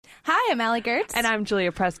Hi, I'm Allie Gertz. And I'm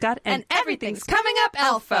Julia Prescott. And everything's coming up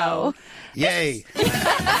Elfo. Yay.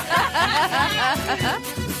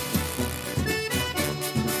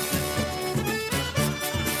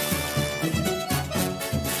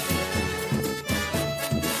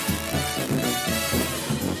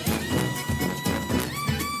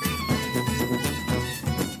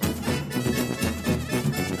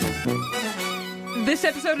 This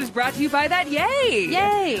episode is brought to you by that Yay!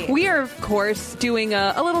 Yay! We are, of course, doing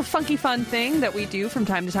a little funky fun thing that we do from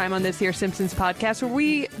time to time on this here Simpsons podcast where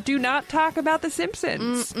we do not talk about The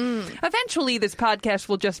Simpsons. Eventually, this podcast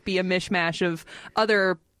will just be a mishmash of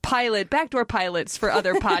other backdoor pilots for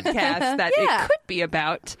other podcasts that it could be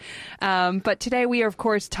about. But today we are, of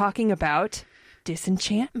course, talking about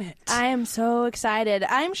Disenchantment. I am so excited.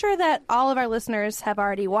 I'm sure that all of our listeners have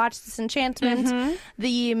already watched Disenchantment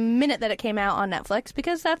the minute that it came out on Netflix,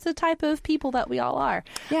 because that's the type of people that we all are.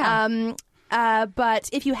 Yeah. But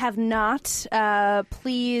if you have not,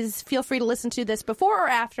 please feel free to listen to this before or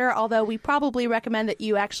after, although we probably recommend that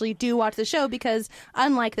you actually do watch the show because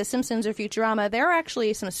unlike The Simpsons or Futurama, there are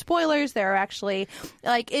actually some spoilers. There are actually,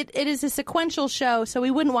 it is a sequential show, so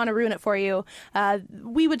we wouldn't want to ruin it for you.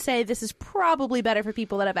 We would say this is probably better for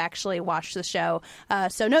people that have actually watched the show.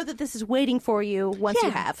 So note that this is waiting for you once you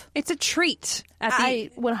have. It's a treat. I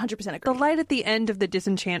 100% agree. The light at the end of the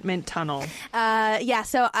Disenchantment tunnel.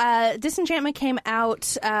 So Disenchantment came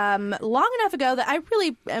out long enough ago that I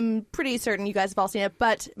really am pretty certain you guys have all seen it,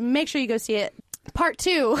 but make sure you go see it. Part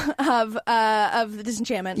 2 of the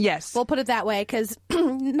Disenchantment. Yes. We'll put it that way, because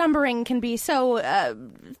numbering can be so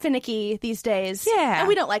finicky these days. Yeah. And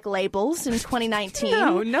we don't like labels in 2019.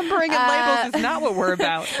 No, numbering and labels is not what we're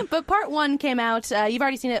about. But Part 1 came out. You've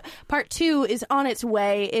already seen it. Part 2 is on its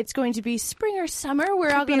way. It's going to be spring or summer.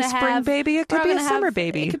 We're all going to have... It could be a spring baby. It could be a summer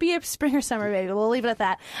baby. It could be a spring or summer baby. We'll leave it at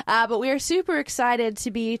that. But we are super excited to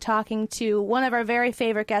be talking to one of our very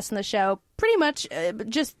favorite guests on the show. Pretty much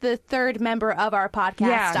just the third member of our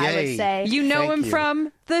podcast, I would say. You know him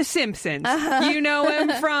from The Simpsons. You know him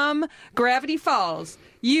from Gravity Falls.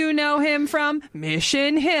 You know him from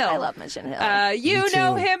Mission Hill. I love Mission Hill. You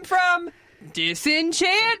know him from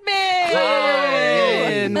Disenchantment.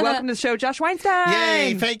 Welcome to the show, Josh Weinstein.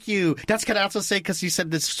 Yay, thank you. That's can I also say, because you said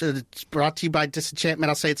this it's brought to you by Disenchantment,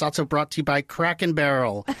 I'll say it's also brought to you by Cracker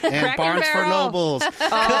Barrel and Barnes for Nobles.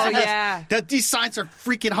 Oh, yeah. These signs are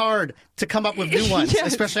freaking hard to come up with new ones,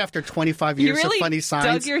 especially after 25 years of funny signs. You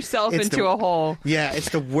really dug yourself into a hole. Yeah, it's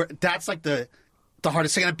that's like the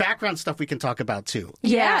hardest thing. And the background stuff we can talk about, too.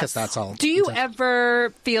 Yeah. Because that's all. Do you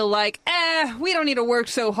ever feel like, we don't need to work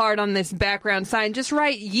so hard on this background sign. Just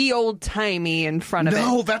write ye old timey in front of it.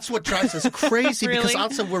 No, that's what drives us crazy. Really? Because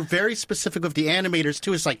also we're very specific with the animators,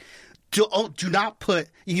 too. It's like, do not put,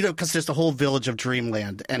 because there's the whole village of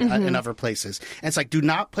Dreamland and other places. And it's like, do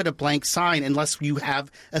not put a blank sign unless you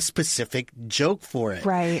have a specific joke for it.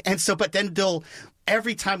 Right. And so, but then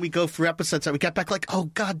every time we go through episodes that we get back, like, oh,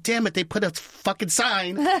 God damn it, they put a fucking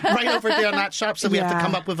sign right over there on that shop, so we have to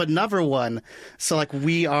come up with another one. So, like,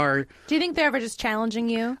 we are... Do you think they're ever just challenging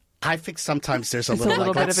you? I think sometimes there's a It's little, a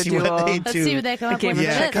little bit let's of a see duel. what they Let's do. see what they come up with.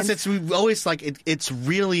 Yeah, because it's always like it's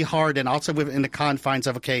really hard, and also within the confines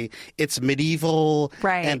of it's medieval,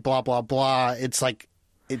 right, and blah blah blah. It's like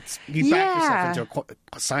you back yourself into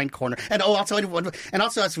a sign corner, and also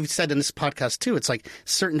as we've said in this podcast too, it's like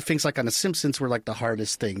certain things like on The Simpsons were like the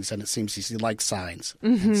hardest things, and it seems easy, like signs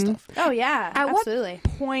and stuff. Oh yeah, absolutely. At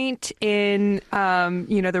what point in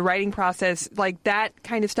the writing process, like that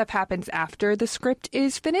kind of stuff happens after the script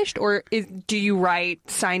is finished, or do you write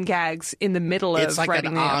sign gags in the middle of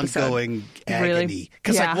writing the episode? It's like an ongoing agony,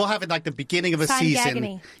 because like we'll have it like the beginning of a season.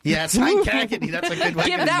 Gagony. Yeah, sign agony. That's a good way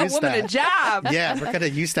Give to that use woman that. a job. Yeah, we're gonna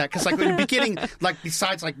use that because like in the beginning, like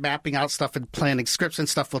besides like mapping out stuff and planning scripts and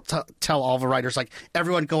stuff, we'll tell all the writers like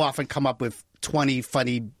everyone go off and come up with 20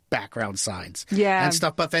 funny background signs and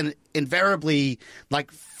stuff. But then invariably,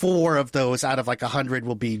 like 4 of those out of like 100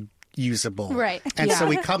 will be usable, right? And so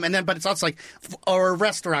we come, and then but it's also like our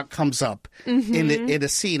restaurant comes up in a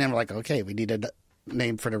scene, and we're like, okay, we need a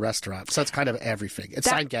name for the restaurant. So it's kind of everything. It's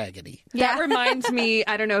sign gaggedy. That reminds me,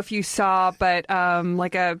 I don't know if you saw, but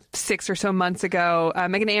like 6 or so months ago,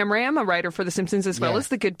 Megan Amram, a writer for The Simpsons as well as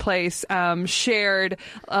The Good Place, shared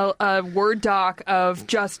a Word doc of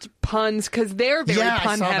just puns, because they're very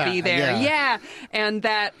pun heavy there. Yeah. And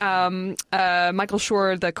that Michael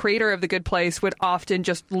Schur, the creator of The Good Place, would often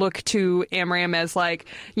just look to Amram as like,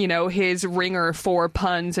 his ringer for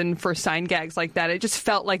puns and for sign gags like that. It just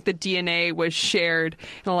felt like the DNA was shared inspired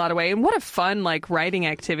in a lot of ways. And what a fun writing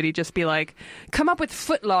activity! Just be come up with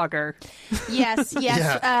Footlogger. Yes.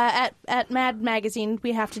 Yeah. At Mad Magazine,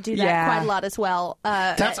 we have to do that quite a lot as well.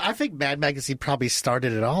 I think Mad Magazine probably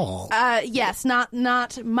started it all. Yes,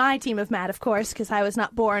 not my team of Mad, of course, because I was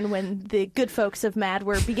not born when the good folks of Mad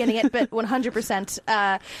were beginning it, but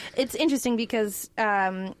 100%. It's interesting because,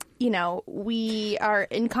 we are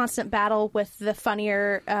in constant battle with the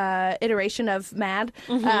funnier iteration of Mad,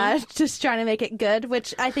 just trying to make it good,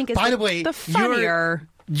 which I think is By the way, the funnier.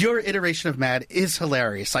 Your iteration of Mad is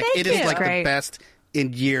hilarious. It is the best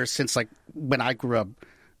in years since when I grew up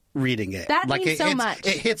reading it. That means so much.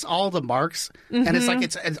 It hits all the marks, and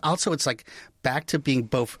it's back to being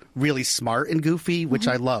both really smart and goofy, which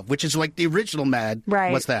I love. Which is the original Mad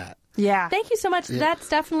was that. Yeah. Thank you so much. Yeah. That's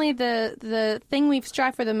definitely the thing we've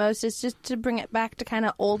strived for the most, is just to bring it back to kind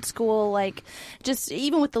of old school, just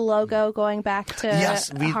even with the logo going back to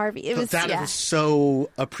Harvey. It was was so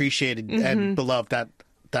appreciated and beloved,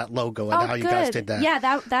 that logo and how you guys did that.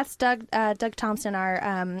 Yeah, that's Doug Thompson,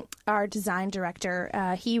 our design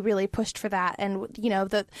director. He really pushed for that, and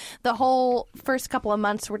the whole first couple of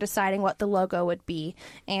months we're deciding what the logo would be,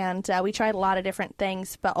 and we tried a lot of different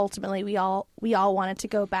things, but ultimately we all wanted to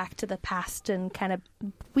go back to the past and kind of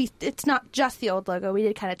it's not just the old logo. We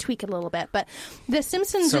did kind of tweak it a little bit, but The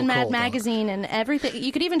Simpsons and Mad Magazine and everything.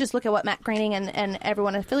 You could even just look at what Matt Groening and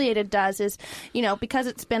everyone affiliated does is, because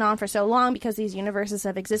it's been on for so long, because these universes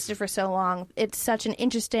have existed for so long, it's such an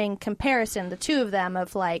interesting comparison, the two of them,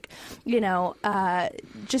 of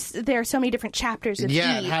just there are so many different chapters of each.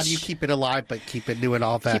 And how do you keep it alive but keep it new and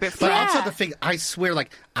all that? But also the thing, I swear,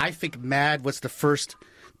 I think Mad was the first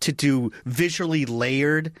to do visually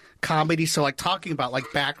layered comedy, so talking about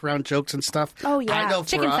background jokes and stuff. Oh yeah, I know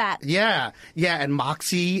Chicken Fat. Yeah, and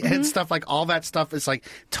Moxie and stuff, all that stuff is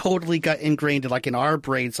totally got ingrained in our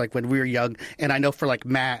brains when we were young. And I know for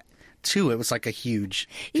Matt too, it was a huge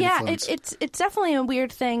influence. It's definitely a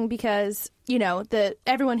weird thing because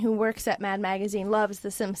everyone who works at Mad Magazine loves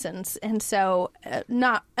The Simpsons, and so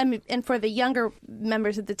and for the younger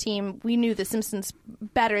members of the team, we knew The Simpsons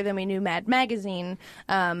better than we knew Mad Magazine,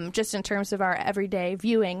 just in terms of our everyday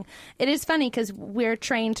viewing. It is funny because we're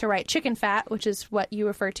trained to write Chicken Fat, which is what you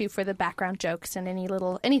refer to for the background jokes, and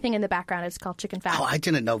anything in the background is called Chicken Fat. Oh, I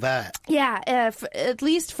didn't know that. Yeah, at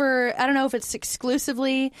least for, I don't know if it's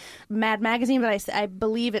exclusively Mad Magazine, but I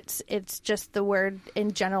believe it's just the word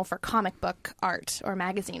in general for comic book art or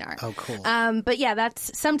magazine art. Oh, cool. But yeah,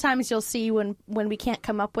 that's sometimes you'll see when we can't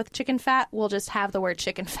come up with Chicken Fat, we'll just have the word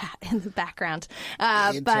Chicken Fat in the background.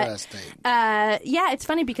 Interesting. But it's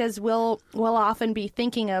funny because we'll often be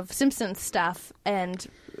thinking of Simpsons stuff, and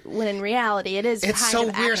when in reality it's so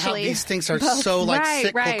weird how these things are so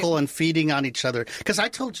cyclical and feeding on each other. Because I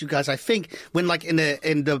told you guys, I think when in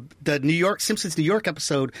the New York Simpsons New York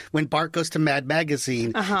episode, when Bart goes to Mad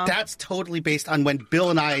Magazine, that's totally based on when Bill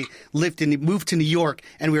and I moved to New York,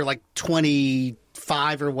 and we were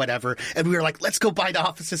 25 or whatever, and we were let's go by the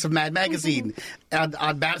offices of Mad Magazine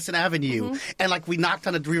on Madison Avenue, and we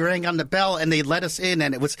rang on the bell, and they let us in,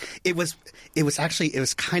 and it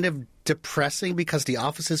was kind of depressing because the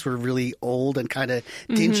offices were really old and kind of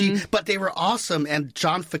dingy, but they were awesome. And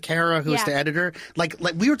John Ficarra, who was the editor,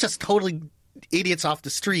 we were just totally idiots off the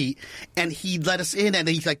street, and he let us in, and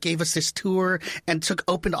he gave us this tour and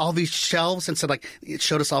opened all these shelves and said it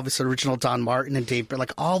showed us all this original Don Martin and Dave,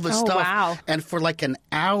 all this stuff. Wow. And for an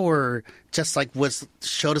hour just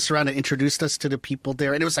showed us around and introduced us to the people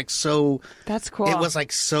there, and it was so that's cool. It was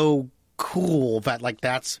so cool that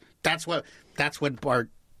that's when Bart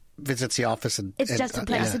visits the office, and it's just a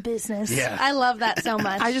place of business. Yeah. I love that so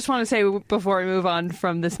much. I just want to say before we move on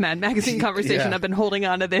from this Mad Magazine conversation, I've been holding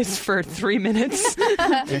on to this for 3 minutes.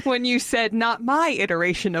 When you said not my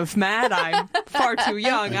iteration of Mad, I'm far too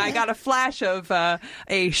young. I got a flash of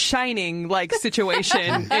a Shining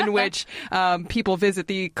situation in which people visit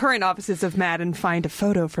the current offices of Mad and find a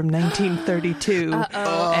photo from 1932,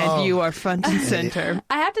 and you are front and center.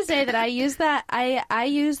 I have to say that I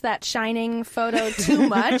use that Shining photo too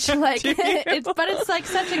much. But it's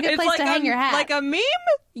such a good place to hang your hat. Like a meme?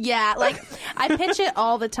 Yeah, I pitch it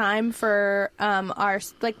all the time for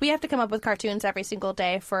we have to come up with cartoons every single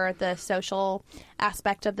day for the social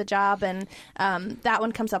aspect of the job, and that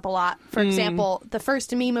one comes up a lot. For example, the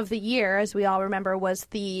first meme of the year, as we all remember, was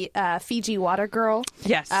the Fiji water girl.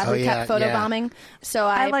 Yes. Who kept photobombing. So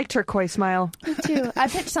I liked her coy smile. Me too. I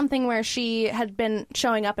pitched something where she had been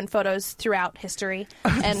showing up in photos throughout history,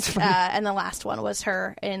 and the last one was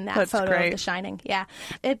her in that photo of The Shining. Yeah,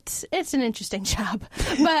 it's an interesting job.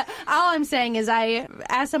 But all I'm saying is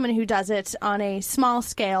as someone who does it on a small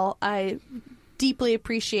scale, I deeply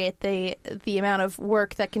appreciate the amount of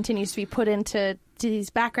work that continues to be put into these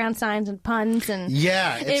background signs and puns, and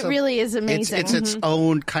it really is amazing. It's its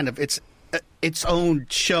own kind of its own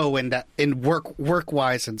show in work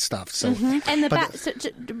wise and stuff. So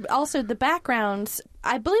and also the backgrounds.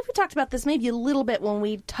 I believe we talked about this maybe a little bit when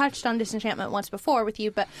we touched on Disenchantment once before with you,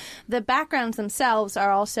 but the backgrounds themselves are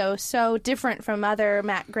also so different from other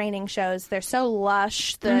Matt Groening shows. They're so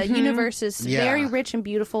lush. The universe is very rich and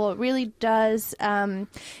beautiful. It really does kind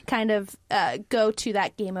of go to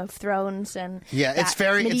that Game of Thrones and it's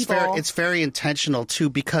very intentional too,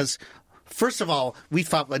 because first of all, we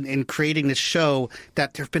thought in creating this show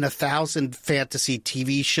that there have been 1,000 fantasy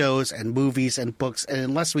TV shows and movies and books, and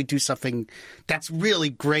unless we do something that's really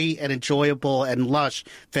great and enjoyable and lush,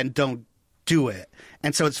 then don't do it.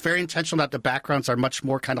 And so it's very intentional that the backgrounds are much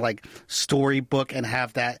more kind of like storybook and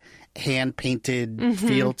have that hand-painted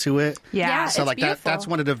feel to it. Yeah, so it's like beautiful. that's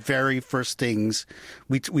one of the very first things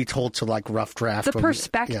we told to like Rough Draft. The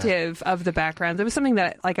perspective of the backgrounds. It was something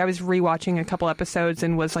that like I was rewatching a couple episodes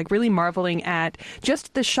and was like really marveling at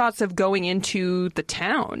just the shots of going into the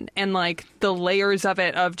town and like the layers of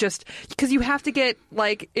it, of just because you have to get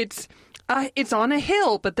like it's on a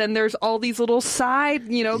hill, but then there's all these little side,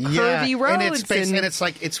 curvy roads. And it's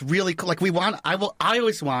like, it's really cool. Like I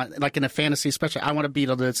always want, like in a fantasy especially, I want to be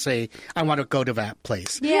able to say, I want to go to that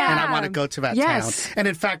place. Yeah. And I want to go to that town. And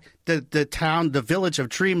in fact, the village of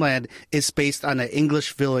Dreamland is based on an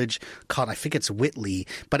English village called, I think it's Whitley,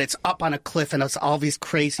 but it's up on a cliff and it's all these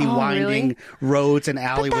crazy winding roads and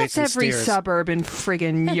alleyways and every stairs. suburb in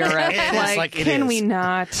friggin' Europe. Can we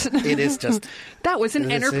not? It is just... That was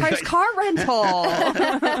an Enterprise car rental.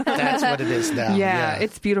 That's what it is now. Yeah,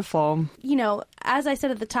 it's beautiful. As I said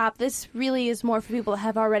at the top, this really is more for people that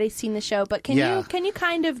have already seen the show. But can you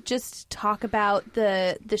kind of just talk about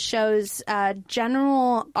the show's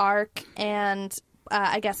general arc and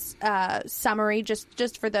I guess summary,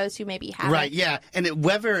 just for those who maybe haven't? Right. Yeah, and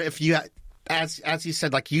whether if you. As you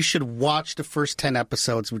said, like you should watch the first 10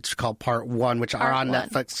 episodes, which is called Part 1, which are on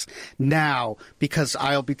Netflix now, because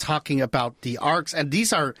I'll be talking about the arcs, and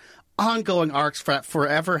these are ongoing arcs for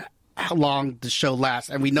forever. How long the show lasts,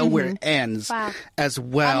 and we know where it ends as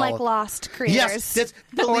well. Unlike Lost creators. Yes,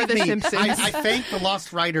 or The me, Simpsons. I thank the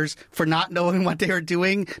Lost writers for not knowing what they were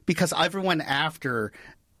doing, because everyone after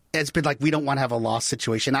has been like, we don't want to have a Lost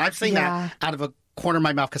situation. I've seen that out of a corner of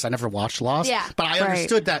my mouth because I never watched Lost, but I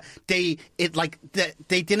understood that they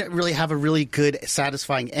didn't really have a really good,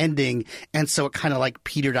 satisfying ending, and so it kind of like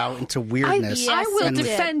petered out into weirdness. I will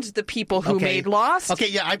defend the people who made Lost. Okay,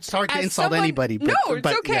 yeah, I'm sorry to insult anybody. But, no, it's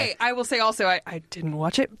okay. Yeah. I will say also I didn't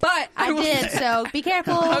watch it, but I did, so be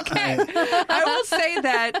careful. Okay. I will say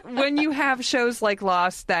that when you have shows like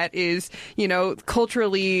Lost that is,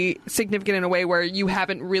 culturally significant in a way where you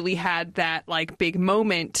haven't really had that like big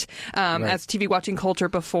moment as TV watching culture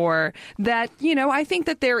before, that I think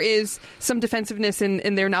that there is some defensiveness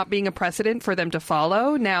in there not being a precedent for them to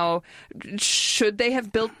follow. Now, should they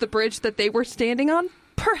have built the bridge that they were standing on?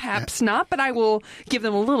 Perhaps not, but I will give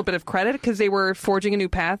them a little bit of credit because they were forging a new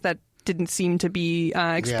path that didn't seem to be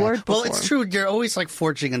explored before. Well, it's true. You're always like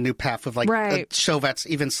forging a new path with like a show that's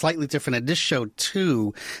even slightly different in this show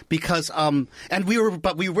too, because and we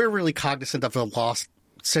were really cognizant of the Lost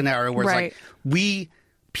scenario where it's like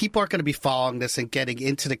people are going to be following this and getting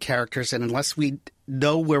into the characters, and unless we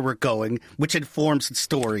know where we're going, which informs the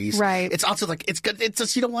stories, it's also like it's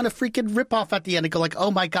just you don't want to freaking rip off at the end and go like, oh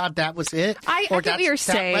my god, that was it, I get what you're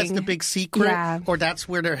saying. That's the big secret, or that's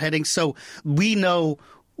where they're heading. So we know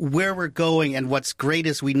where we're going, and what's great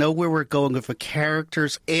is we know where we're going with the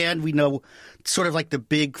characters, and we know sort of like the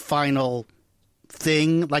big final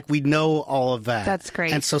thing, like we know all of that. That's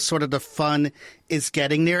great. And so sort of the fun is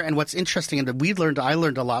getting there. And what's interesting, and I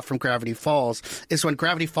learned a lot from Gravity Falls, is when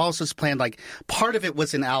Gravity Falls was planned, like part of it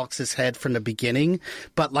was in Alex's head from the beginning,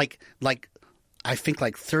 but like I think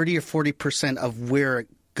like 30 or 40% of where it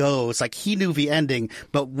goes, like he knew the ending,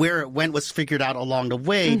 but where it went was figured out along the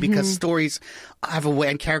way, because stories have a way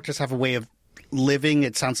and characters have a way of living.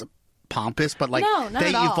 It sounds pompous, but like they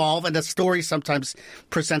evolve, and the story sometimes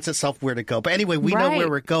presents itself where to go. But anyway, we know where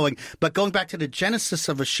we're going. But going back to the genesis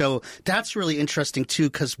of a show, that's really interesting too,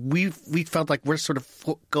 because we felt like we're sort of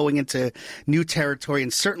going into new territory,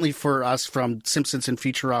 and certainly for us from Simpsons and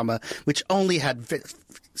Futurama, which only had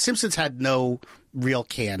Simpsons had no real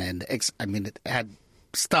canon. I mean, it had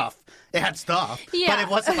stuff. It had stuff, but it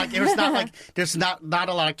wasn't like, it was not like, there's not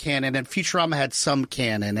a lot of canon, and Futurama had some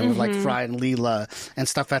canon, and with like Fry and Leela and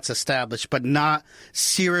stuff that's established, but not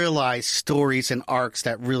serialized stories and arcs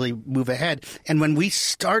that really move ahead. And when we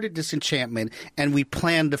started Disenchantment and we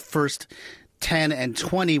planned the first 10 and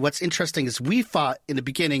 20, what's interesting is we thought in the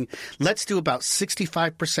beginning, let's do about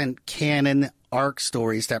 65% canon arc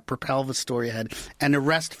stories that propel the story ahead and the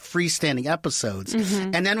rest freestanding episodes.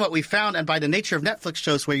 And then what we found, and by the nature of Netflix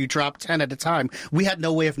shows where you drop 10 at a time, we had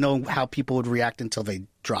no way of knowing how people would react until they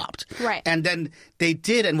dropped. Right. And then they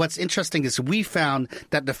did, and what's interesting is we found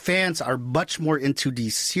that the fans are much more into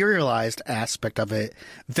the serialized aspect of it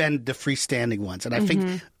than the freestanding ones. And I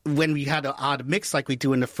think when we had an odd mix like we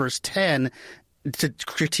do in the first 10 to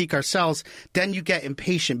critique ourselves, then you get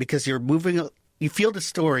impatient because you're moving. You feel the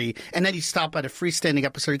story, and then you stop at a freestanding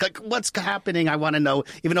episode. You're like, what's happening? I want to know,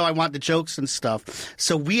 even though I want the jokes and stuff.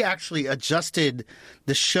 So we actually adjusted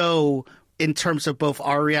the show in terms of both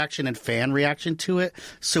our reaction and fan reaction to it.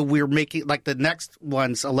 So we're making, like, the next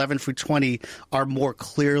ones, 11 through 20, are more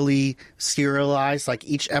clearly serialized. Like,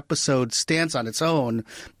 each episode stands on its own,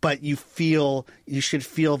 but you should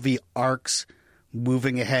feel the arcs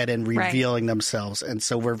moving ahead and revealing themselves. And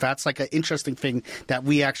so that's like an interesting thing that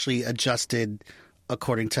we actually adjusted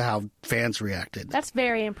according to how fans reacted. That's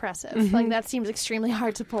very impressive. Like, that seems extremely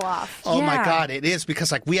hard to pull off. Oh my God, it is,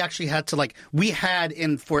 because like we actually had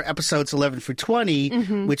to for episodes 11 through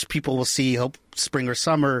 20, which people will see, hope spring or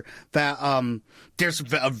summer, that there's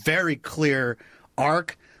a very clear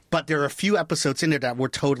arc. But there are a few episodes in there that were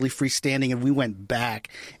totally freestanding, and we went back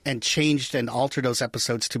and changed and altered those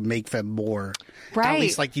episodes to make them more. Right. At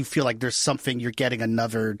least like you feel like there's something, you're getting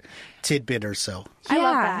another tidbit or so. I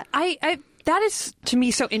love that. That is, to me,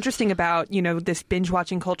 so interesting about, this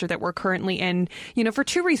binge-watching culture that we're currently in, for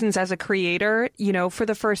two reasons. As a creator, for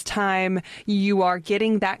the first time, you are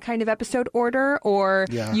getting that kind of episode order, or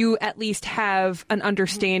you at least have an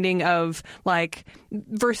understanding of, like,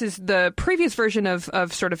 versus the previous version of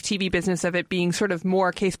sort of TV business of it being sort of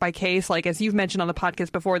more case by case. Like, as you've mentioned on the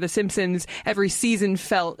podcast before, The Simpsons, every season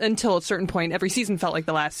until a certain point, every season felt like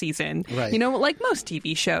the last season, right. Like most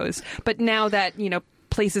TV shows. But now that,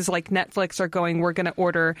 places like Netflix are going, we're going to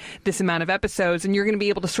order this amount of episodes, and you're going to be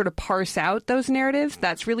able to sort of parse out those narratives.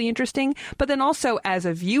 That's really interesting. But then also, as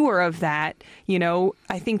a viewer of that,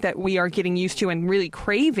 I think that we are getting used to and really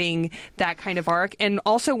craving that kind of arc, and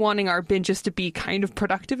also wanting our binges to be kind of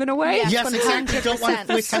productive in a way. Yes, Yes, exactly. 100%. Don't want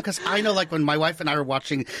to waste time, because I know, like, when my wife and I are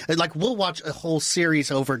watching, like, we'll watch a whole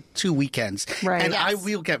series over 2 weekends. Right. And Yes.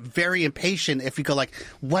 we'll get very impatient if we go, like,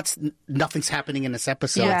 nothing's happening in this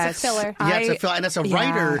episode. Yeah, it's a filler. Yeah, it's a filler. And as a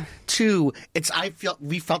writer, too,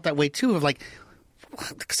 we felt that way, too, of, like,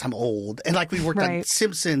 because I'm old, and like we worked on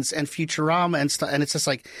Simpsons and Futurama and stuff, and it's just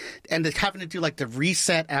like, and having to do like the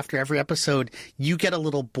reset after every episode, you get a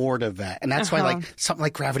little bored of that, and that's why like something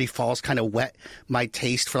like Gravity Falls kind of whet my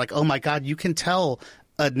taste for like, oh my God, you can tell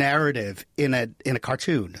a narrative in a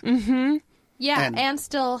cartoon. Mm-hmm. Yeah, and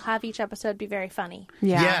still have each episode be very funny.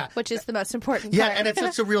 Yeah. Which is the most important Yeah, part. and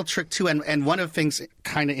it's a real trick too, and one of the things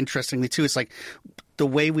kind of interestingly too is like the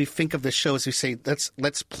way we think of the show is we say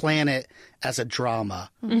let's plan it as a drama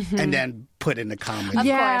and then put in the comedy. Of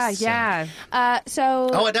course. Yeah.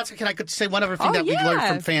 And I could say one other thing that we learned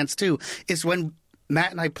from fans too is when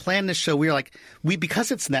Matt and I planned this show, we were like,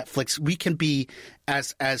 because it's Netflix, we can be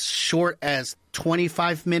as short as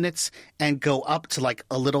 25 minutes and go up to like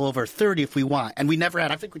a little over 30 if we want. And we never had,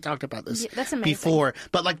 I think we talked about this before.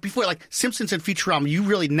 But like before, like Simpsons and Futurama, you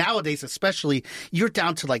really, nowadays especially, you're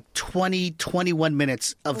down to like 20, 21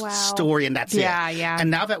 minutes of story, and that's it. Yeah. And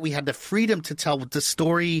now that we had the freedom to tell the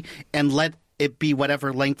story and let it be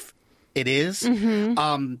whatever length it is,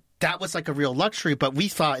 that was like a real luxury, but we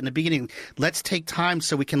thought in the beginning, let's take time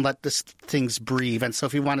so we can let this things breathe. And so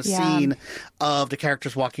if you want a scene of the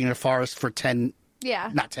characters walking in the forest for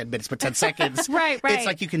not 10 minutes, but 10 seconds. Right. It's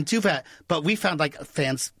like you can do that. But we found like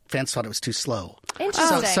fans thought it was too slow.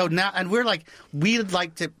 Interesting. So now, and we're like, we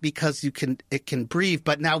liked it because it can breathe.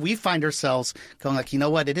 But now we find ourselves going like, you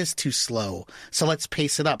know what? It is too slow. So let's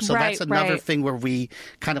pace it up. So that's another thing where we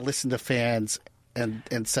kind of listen to fans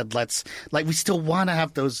and said, we still want to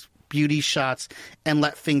have those beauty shots and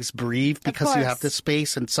let things breathe because you have the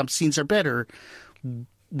space, and some scenes are better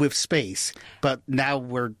with space, but now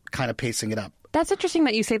we're kind of pacing it up. That's interesting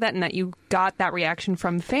that you say that and that you got that reaction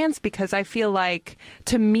from fans, because I feel like,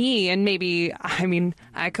 to me, and maybe,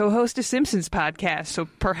 I co-host a Simpsons podcast, so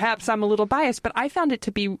perhaps I'm a little biased, but I found it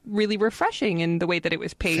to be really refreshing in the way that it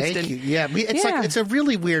was paced. Thank you. Yeah, it's a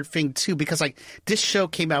really weird thing, too, because like this show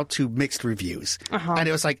came out to mixed reviews. And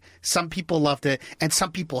it was like some people loved it and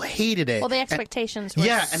some people hated it. Well, the expectations were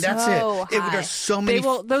and that's it. There's so many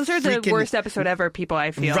those are the worst episode ever, people,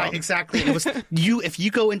 I feel. Right, exactly. It was if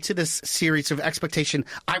you go into this series of expectation.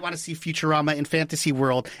 I want to see Futurama in Fantasy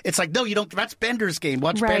World. It's like, no, you don't. That's Bender's Game.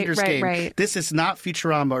 Watch Bender's Game. Right. This is not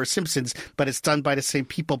Futurama or Simpsons, but it's done by the same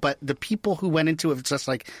people. But the people who went into it was just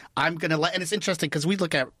like, I'm going to let, and it's interesting because we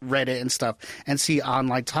look at Reddit and stuff and see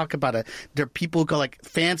online talk about it. There are people who go like,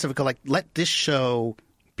 fans of it go like, let this show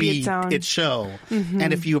be its show.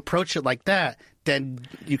 And if you approach it like that, then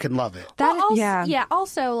you can love it.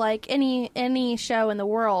 Also, like any show in the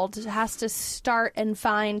world has to start and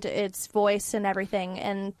find its voice and everything.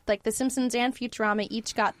 And like The Simpsons and Futurama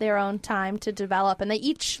each got their own time to develop, and they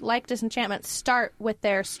each, like Disenchantment, start with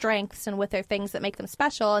their strengths and with their things that make them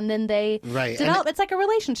special, and then they develop. It's like a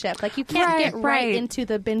relationship. Like you can't get right into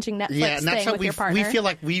the binging Netflix thing with your partner. We feel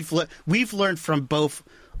like we've learned from both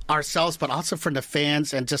ourselves, but also from the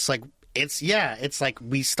fans, and just like. It's like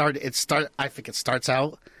I think it starts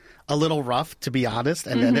out a little rough, to be honest,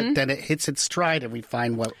 and then it hits its stride, and we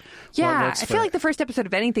find what works. I feel like the first episode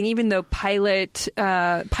of anything, even though pilots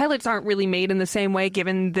aren't really made in the same way,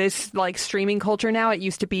 given this like streaming culture now. It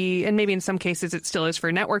used to be, and maybe in some cases it still is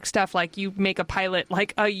for network stuff. Like you make a pilot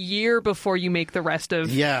like a year before you make the rest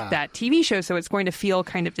of that TV show, so it's going to feel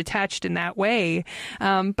kind of detached in that way.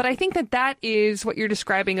 But I think that is what you're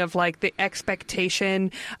describing of like the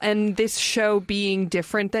expectation, and this show being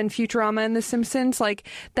different than Futurama and The Simpsons. Like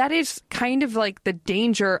that is kind of like the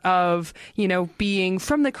danger of, being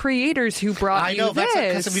from the creators who brought you this.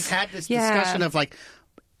 Because we've had this discussion of like,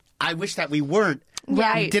 I wish that we weren't.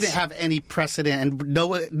 Right. We didn't have any precedent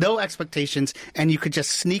and no expectations, and you could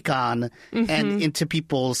just sneak on and into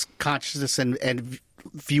people's consciousness and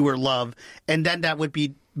viewer love, and then that would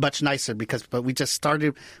be much nicer but we just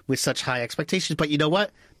started with such high expectations. But you know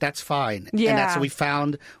what? That's fine. And that's what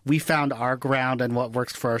we found our ground and what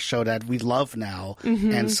works for our show that we love now.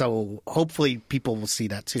 And so hopefully people will see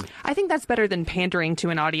that too. I think that's better than pandering to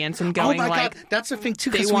an audience and going God, that's the thing too.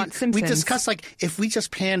 They want Simpsons. We discussed like if we just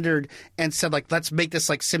pandered and said like let's make this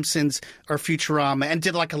like Simpsons or Futurama and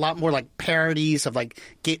did like a lot more like parodies of like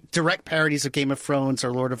direct parodies of Game of Thrones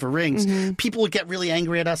or Lord of the Rings, people would get really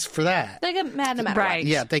angry at us for that. They get mad no matter what.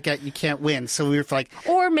 Yeah, you can't win. So we were like,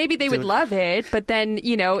 or maybe they would love it, but then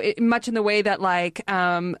much in the way that like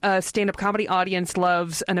a stand-up comedy audience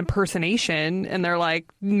loves an impersonation, and they're like,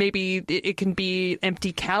 maybe it can be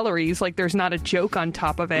empty calories, like there's not a joke on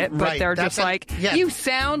top of it, but they're just like, you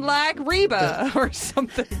sound like Reba or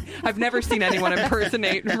something. I've never seen anyone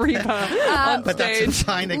impersonate Reba on but stage. that's a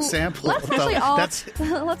fine example.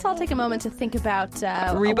 Let's all take a moment to think about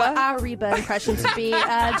Reba? what our Reba impressions would be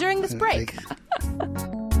during this break.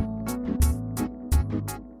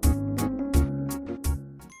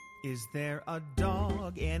 Is there a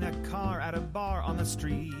dog in a car at a bar on the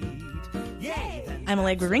street? Yay! I'm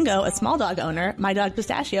Allegra Ringo, a small dog owner. My dog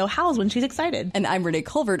Pistachio howls when she's excited. And I'm Renee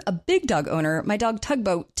Colvert, a big dog owner. My dog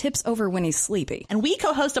Tugboat tips over when he's sleepy. And we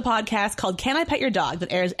co-host a podcast called Can I Pet Your Dog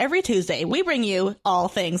that airs every Tuesday. We bring you all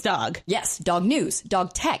things dog. Yes, dog news,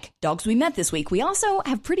 dog tech, dogs we met this week. We also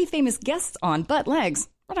have pretty famous guests on, but Legs,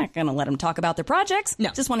 we're not going to let them talk about their projects. No.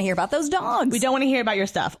 Just want to hear about those dogs. We don't want to hear about your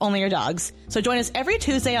stuff, only your dogs. So join us every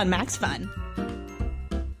Tuesday on Max Fun.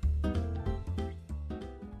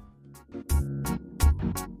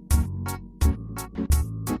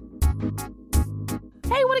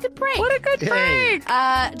 Hey, what a good break. What a good break.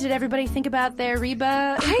 Did everybody think about their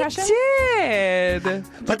Reba impression? I did.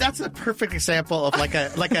 But that's a perfect example of like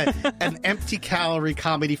an empty calorie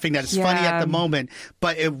comedy thing that is funny at the moment,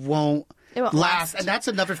 but it won't last. And that's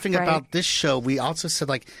another thing about this show. We also said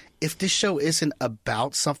like, if this show isn't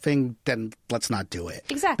about something, then let's not do it.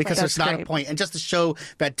 Exactly. Because there's not a point. And just a show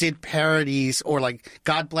that did parodies or like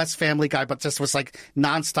God Bless Family Guy, but just was like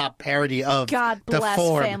nonstop parody of God Bless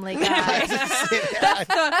Family Guy.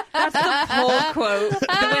 That's the poll quote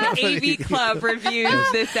when AV Club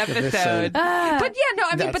reviews this episode. But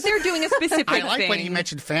but they're doing a specific thing. I like when you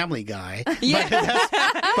mentioned Family Guy. Yeah.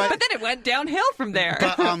 But then it went downhill from there.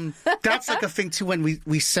 But that's like a thing too when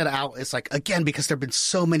we set out. It's like, again, because there have been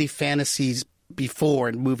so many fantasies before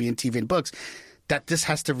in movie and TV and books, that this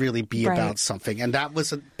has to really be about something. And that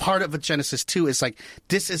was a part of a Genesis too. Is like,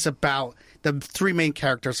 this is about the three main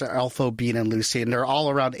characters are Elfo, Bean, and Lucy, and they're all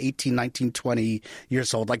around 18, 19, 20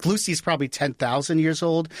 years old. Like Lucy's probably 10,000 years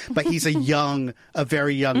old, but he's a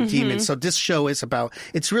very young demon. So this show is about,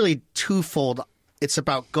 it's really twofold. It's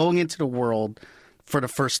about going into the world for the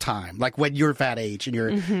first time, like when you're that age and you're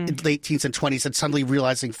in late teens and 20s and suddenly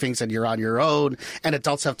realizing things and you're on your own, and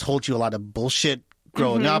adults have told you a lot of bullshit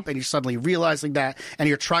growing up, and you're suddenly realizing that, and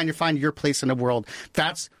you're trying to find your place in the world.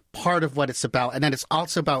 That's part of what it's about. And then it's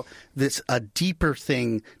also about a deeper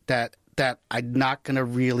thing that I'm not going to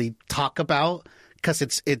really talk about, because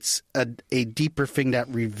it's a deeper thing that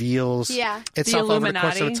reveals itself over the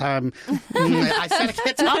course of time. I said I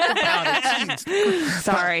can't talk about it. Jeez.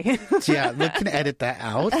 Sorry. Yeah, we can edit that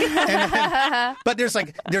out. But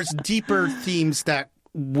there's deeper themes that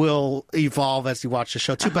will evolve as you watch the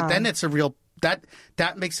show too. But then it's a real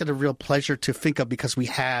that makes it a real pleasure to think of because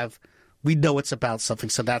we know it's about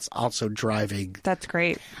something, so that's also driving. That's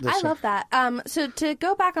great. I love that. So to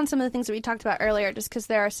go back on some of the things that we talked about earlier, just because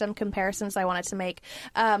there are some comparisons I wanted to make,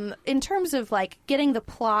 in terms of like getting the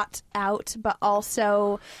plot out, but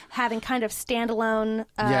also having kind of standalone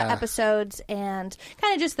episodes and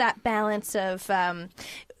kind of just that balance of.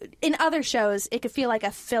 In other shows, it could feel like a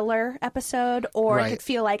filler episode, or it could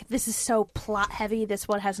feel like this is so plot heavy. This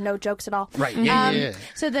one has no jokes at all. Right. Yeah.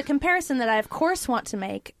 So the comparison that I, of course, want to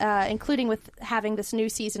make, including with having this new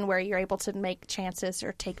season where you're able to make chances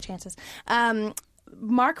or take chances.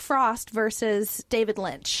 Mark Frost versus David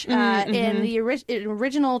Lynch. In the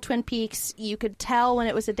original Twin Peaks, you could tell when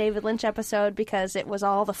it was a David Lynch episode because it was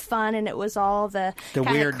all the fun and it was all the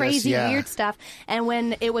kind of crazy, weird stuff. And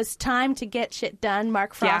when it was time to get shit done,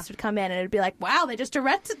 Mark Frost would come in and it'd be like, "Wow, they just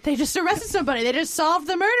arrested somebody. They just solved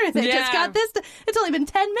the murder. They just got this. It's only been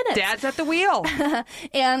 10 minutes. Dad's at the wheel."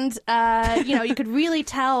 And you could really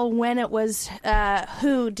tell when it was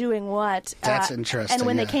who doing what. That's interesting. And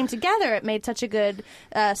when they came together, it made such a good.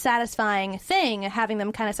 Satisfying thing, having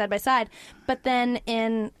them kind of side by side. But then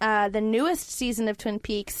in the newest season of Twin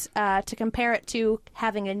Peaks, to compare it to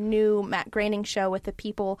having a new Matt Groening show with the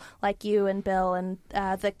people like you and Bill and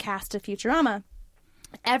the cast of Futurama,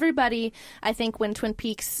 everybody, I think, when Twin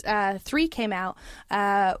Peaks 3 came out,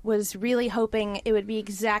 was really hoping it would be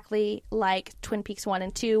exactly like Twin Peaks 1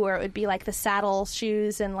 and 2, where it would be like the saddle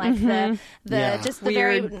shoes and like just the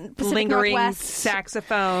weird, very Pacific lingering Northwest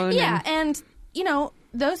saxophone. Yeah, and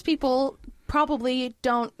those people probably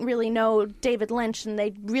don't really know David Lynch, and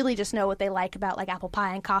they really just know what they like about like apple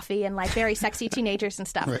pie and coffee and like very sexy teenagers and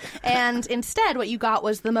stuff. Right. And instead, what you got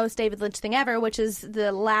was the most David Lynch thing ever, which is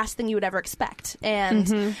the last thing you would ever expect.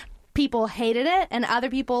 And people hated it, and other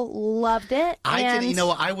people loved it.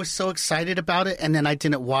 I was so excited about it, and then I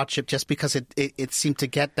didn't watch it just because it seemed to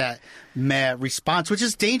get that meh response, which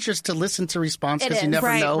is dangerous to listen to response because you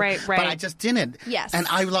never know. Right. But I just didn't. Yes. And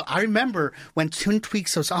I remember when Twin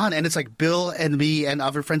Peaks was on, and it's like Bill and me and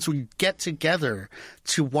other friends would get together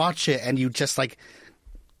to watch it, and you just like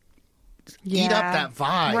eat up that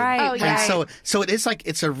vibe. Right. Oh, yeah. And so it is like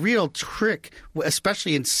it's a real trick,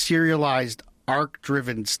 especially in serialized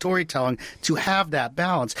arc-driven storytelling, to have that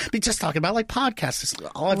balance. Be just talking about like podcasts, it's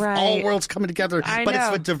all worlds coming together, but it's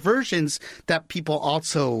the diversions that people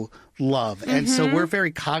also love, and so we're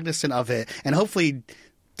very cognizant of it. And hopefully,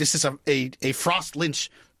 this is a Frost Lynch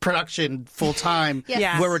production full time,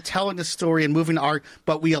 where we're telling the story and moving the arc,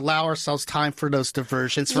 but we allow ourselves time for those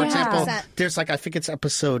diversions. For example, there's like I think it's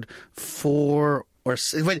episode 4. Or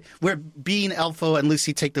where Bean, Elfo, and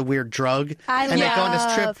Lucy take the weird drug, and they go on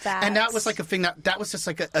this trip, and that was like a thing that was just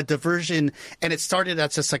like a diversion, and it started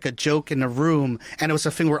as just like a joke in the room, and it was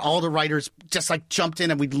a thing where all the writers just like jumped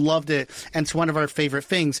in, and we loved it, and it's one of our favorite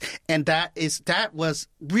things, and that was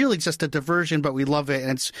really just a diversion, but we love it,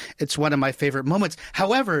 and it's one of my favorite moments.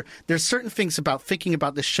 However, there's certain things about thinking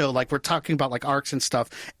about this show, like we're talking about like arcs and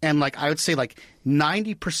stuff, and like I would say like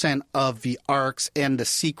 90% of the arcs and the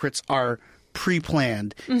secrets are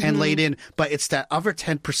pre-planned and laid in, but it's that other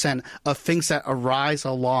 10% of things that arise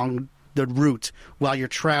along the route while you're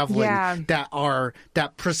traveling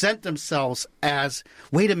that present themselves as,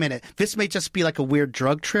 wait a minute, this may just be like a weird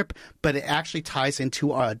drug trip, but it actually ties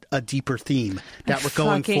into a deeper theme that we're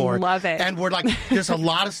going for. Love it. And we're like, there's a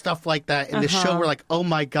lot of stuff like that in the show. We're like, oh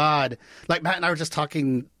my God. Like Matt and I were just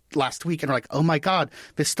talking last week, and we're like, oh my God,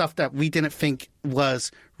 this stuff that we didn't think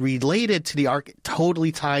was related to the arc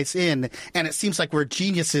totally ties in, and it seems like we're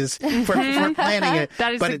geniuses for planning it,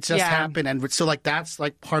 but it just happened. And so like that's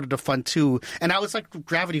like part of the fun too. And I was like,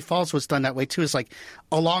 Gravity Falls was done that way too. It's like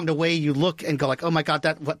along the way you look and go like, oh my God,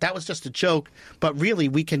 that was just a joke, but really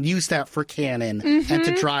we can use that for canon and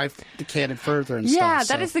to drive the canon further and stuff.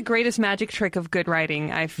 That is the greatest magic trick of good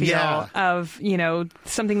writing, I feel, of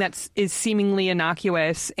something that is seemingly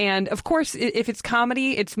innocuous. And of course, if it's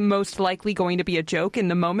comedy, it's most likely going to be a joke in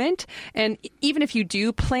the moment. And even if you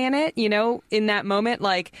do plan it, in that moment,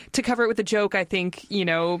 like to cover it with a joke, I think,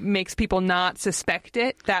 makes people not suspect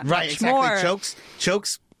it that much more.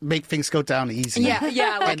 Jokes make things go down easy.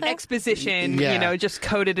 Yeah, like exposition, just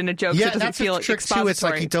coded in a joke so it doesn't feel trick expository. Too. It's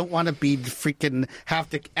like you don't want to be have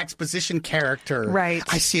the exposition character. Right.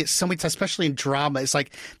 I see it so many times, especially in drama. It's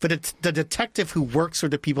like the detective who works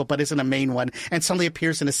with the people but isn't a main one and suddenly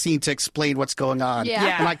appears in a scene to explain what's going on.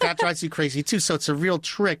 Yeah. And like that drives you crazy too. So it's a real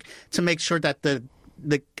trick to make sure that the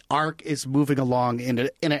arc is moving along in an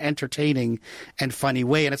entertaining and funny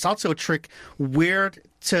way. And it's also a trick where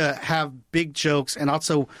to have big jokes and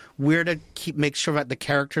also where to make sure that the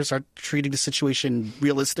characters are treating the situation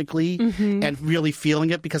realistically and really feeling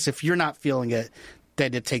it, because if you're not feeling it,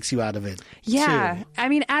 then it takes you out of it. Yeah. too. I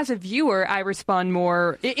mean, as a viewer, I respond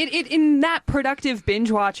more in that productive binge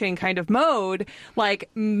watching kind of mode. Like,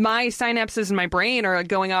 my synapses in my brain are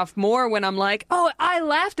going off more when I'm like, oh, I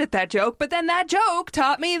laughed at that joke, but then that joke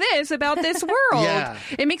taught me this about this world. Yeah.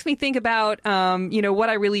 It makes me think about, what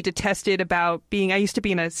I really detested about I used to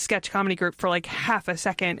be in a sketch comedy group for like half a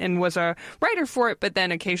second and was a writer for it, but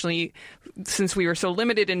then occasionally, since we were so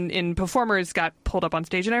limited in performers, got pulled up on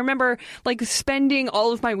stage. And I remember like spending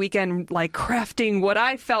all of my weekend like crafting what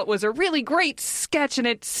I felt was a really great sketch, and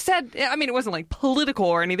it wasn't like political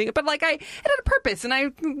or anything, but like it had a purpose and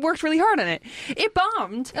I worked really hard on it. It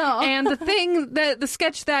bombed. Oh. And the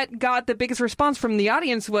sketch that got the biggest response from the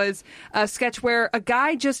audience was a sketch where a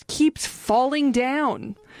guy just keeps falling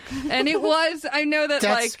down. And it was, I know that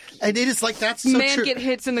and it is like that's so man true. Get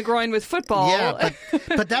hits in the groin with football. Yeah,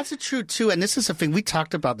 but that's true too. And this is a thing we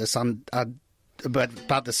talked about this on. But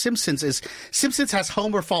about the Simpsons is Simpsons has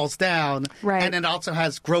Homer falls down, right, and it also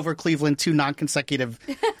has Grover Cleveland 2 non-consecutive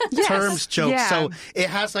terms jokes. Yeah. So it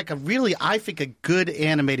has like I think a good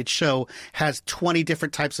animated show has 20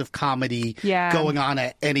 different types of comedy going on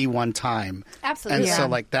at any one time. Absolutely. And so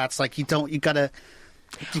like that's like you gotta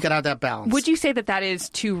have that balance. Would you say that is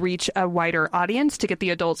to reach a wider audience, to get the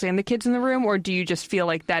adults and the kids in the room, or do you just feel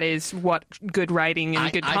like that is what good writing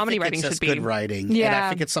and good comedy writing should be? Good writing. Yeah. And I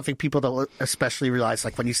think it's something people don't especially realize,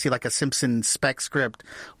 like when you see like a Simpsons spec script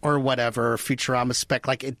or whatever, or Futurama spec,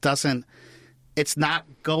 like it's not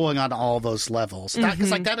going on all those levels.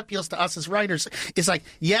 Because like that appeals to us as writers. It's like,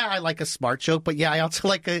 yeah, I like a smart joke, but yeah, I also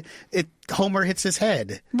like Homer hits his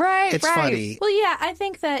head. Right, It's funny. Well, yeah, I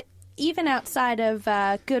think that even outside of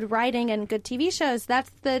good writing and good TV shows, that's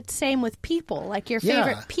the same with people. Like, your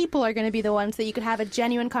favorite people are going to be the ones that you could have a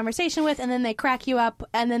genuine conversation with, and then they crack you up,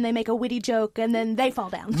 and then they make a witty joke, and then they fall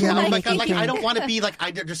down. Yeah, oh my God, like, I don't want to be like,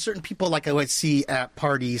 there's certain people like I would see at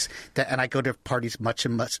parties, and I go to parties much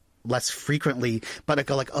less frequently, but I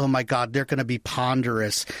go like, oh my God, they're going to be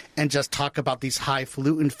ponderous and just talk about these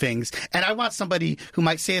highfalutin things. And I want somebody who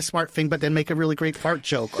might say a smart thing, but then make a really great fart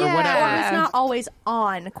joke or whatever. Or it's not always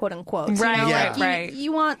on, quote unquote. Right, Yeah. right.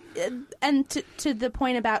 You want, and to the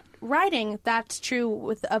point about writing, that's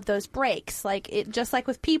true of those breaks. Like, just like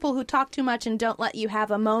with people who talk too much and don't let you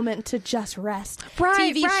have a moment to just rest.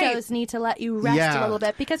 Right, TV right. shows need to let you rest a little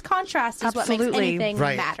bit, because contrast is what makes Absolutely. anything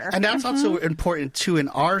Right. matter. And that's also important too in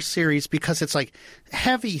our series, because it's like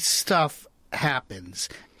heavy stuff happens,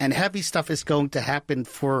 and heavy stuff is going to happen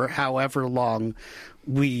for however long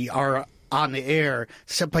we are on the air.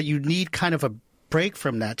 So, but you need kind of a break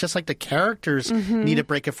from that, just like the characters need a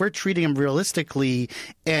break. If we're treating them realistically,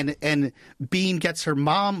 and Bean gets her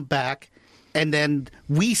mom back, and then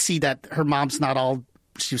we see that her mom's not all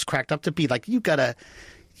she was cracked up to be, like, you gotta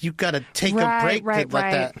take a break to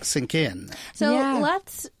let that sink in. So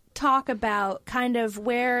let's talk about kind of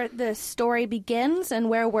where the story begins and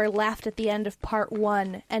where we're left at the end of part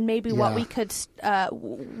 1, and maybe what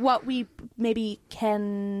we maybe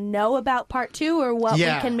can know about part 2, or what we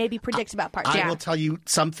can maybe predict about part 2. I will tell you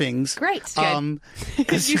some things. Great.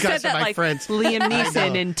 Because You you guys said that are my like friends. Liam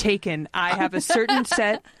Neeson in Taken. I have a certain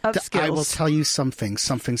set of skills. I will tell you some things.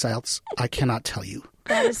 Some things I cannot tell you.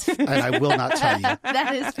 That is And I will not tell you.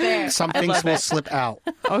 that is fair. Some things will slip out.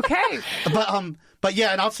 Okay. But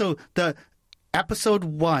yeah, and also the episode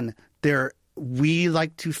 1, we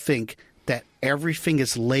like to think that everything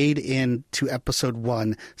is laid into episode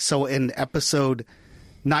 1. So in episode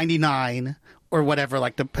 99 or whatever,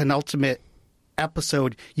 like the penultimate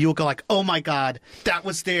episode, you'll go like, oh my God, that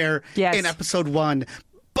was there in episode 1,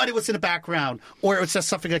 but it was in the background, or it was just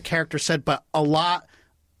something a character said, but a lot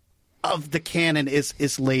of the canon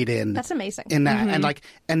is laid in. That's amazing. In that.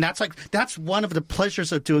 And that's one of the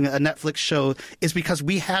pleasures of doing a Netflix show, is because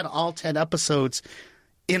we had all 10 episodes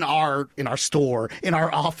in our store, in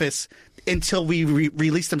our office, until we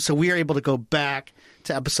released them. So we are able to go back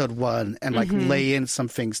to episode 1 and like lay in some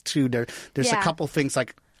things too. There's a couple things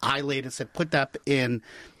like I laid and said, put that in.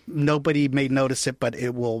 Nobody may notice it, but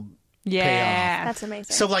it will pay off. That's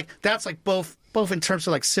amazing. So like that's like both both in terms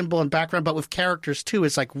of like symbol and background, but with characters too.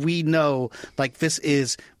 It's like we know like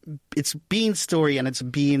it's Bean's story and it's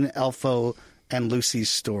Bean, Elfo, and Lucy's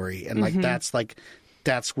story, and like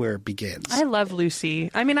that's where it begins. I love Lucy.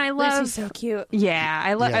 I mean, I love Lucy's so cute. Yeah,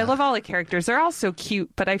 I love all the characters. They're all so cute,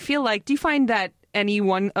 but I feel like, do you find that any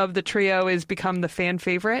one of the trio has become the fan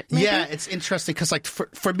favorite? Maybe? Yeah, it's interesting because like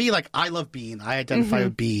for me, like I love Bean. I identify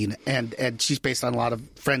with Bean, and she's based on a lot of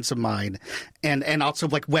friends of mine, and also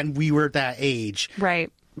like when we were that age,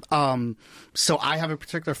 right? So I have a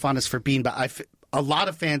particular fondness for Bean, but a lot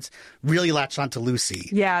of fans really latch on to Lucy.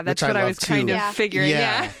 Yeah, that's what I was kind of figuring.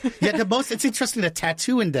 Yeah. It's interesting. The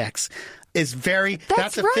tattoo index is very.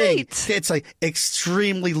 That's a right. thing. It's like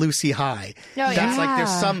extremely Lucy high. Oh, that's like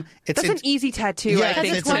there's some. That's an easy tattoo. Yeah, I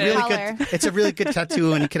think it's a really good. It's a really good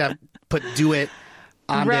tattoo, and you could put "Do It"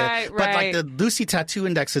 on there. But like the Lucy tattoo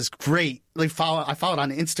index is great. I follow it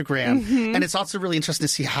on Instagram, and it's also really interesting to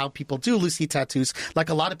see how people do Lucy tattoos. Like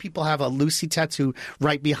a lot of people have a Lucy tattoo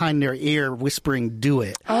right behind their ear, whispering "Do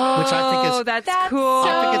it," which I think is that's cool.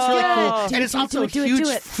 I think it's really cool, Do and it's also a huge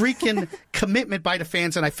freaking commitment by the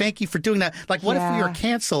fans. And I thank you for doing that. Like, what if we were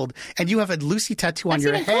canceled and you have a Lucy tattoo on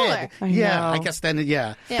your head? I guess then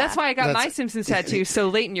That's why I got my Simpsons tattoo so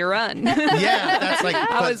late in your run. That's like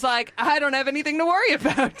I was like, I don't have anything to worry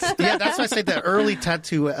about. That's why I say the early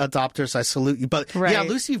tattoo adopters, I salute you. But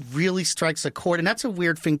Lucy really strikes a chord, and that's a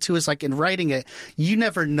weird thing too. Is like in writing it, you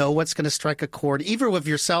never know what's going to strike a chord, even with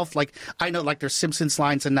yourself. Like I know, like there's Simpsons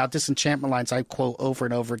lines and now Disenchantment lines I quote over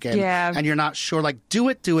and over again. Yeah, and you're not sure. Like do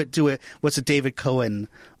it, do it, do it. Was a David Cohen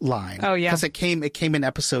line? Oh yeah, because it came in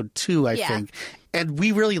episode 2, I think, and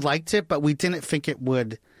we really liked it, but we didn't think it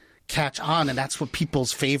would catch on, and that's what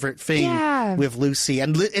people's favorite thing with Lucy.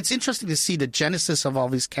 And it's interesting to see the genesis of all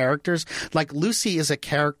these characters. Like Lucy is a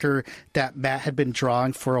character that Matt had been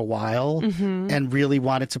drawing for a while and really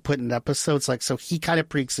wanted to put in episodes. Like so, he kind of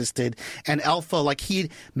pre-existed. And Elfo, like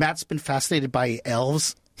Matt's been fascinated by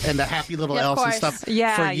elves and the happy little elves and stuff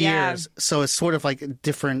for years. So it's sort of like a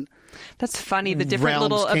different. That's funny. The different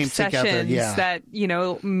little obsessions that,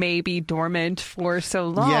 may be dormant for so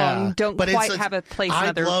long don't quite have a place in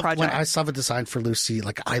other projects. When I saw the design for Lucy,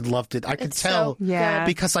 like I loved it. I could tell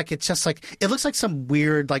because like it's just like it looks like some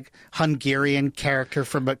weird like Hungarian character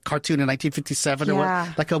from a cartoon in 1957 or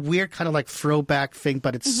what, like a weird kind of like throwback thing,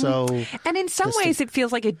 but it's so. And in some ways, it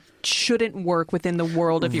feels like it shouldn't work within the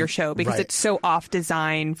world of your show because it's so off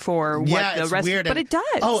design for what the rest. Weird. But it does.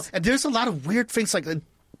 Oh, and there's a lot of weird things like.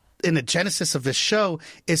 In the genesis of this show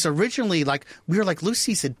is originally like we were like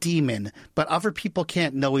Lucy's a demon, but other people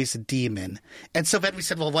can't know he's a demon, and so then we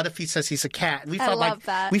said, well, what if he says he's a cat? And we thought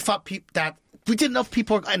that we didn't know if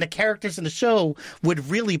people and the characters in the show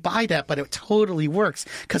would really buy that, but it totally works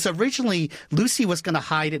because originally Lucy was going to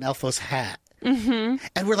hide in Elfo's hat. And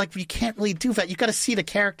we're like, you can't really do that. You got to see the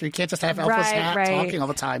character. You can't just have Elfo's hat talking all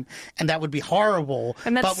the time, and that would be horrible.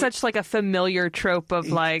 And that's such like a familiar trope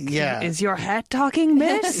of like, is your hat talking,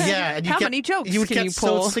 miss? And how many jokes you would can get you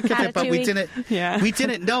pull? so sick of it, but we didn't. We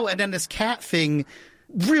didn't know. And then this cat thing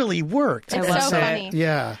really worked. It's so funny.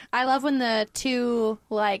 Yeah. I love when the two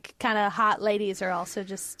like kind of hot ladies are also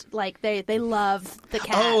just like they love the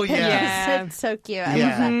cat. Oh yeah. It's so cute. I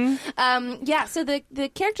love that. So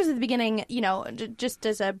the characters at the beginning, just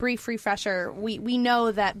as a brief refresher, we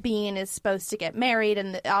know that Bean is supposed to get married,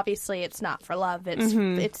 and obviously it's not for love.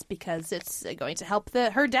 It's because it's going to help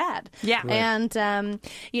her dad. Yeah. Right. And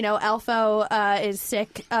Elfo is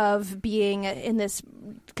sick of being in this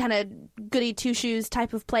kind of goody two shoes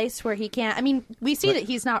type of place where he can't. I mean, we see that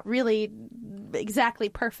he's not really exactly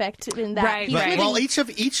perfect in that. Right. Well,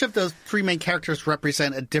 each of those three main characters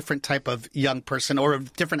represent a different type of young person or a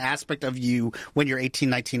different aspect of you when you're 18,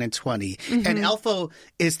 19, and 20. And Elfo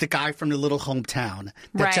is the guy from the little hometown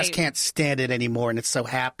that just can't stand it anymore, and it's so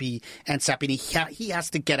happy and sappy. And he has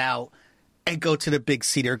to get out and go to the big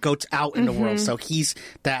city or go out in the world. So he's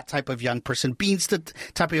that type of young person. Bean's the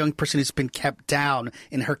type of young person who's been kept down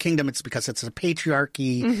in her kingdom. It's because it's a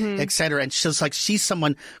patriarchy, etc. And she's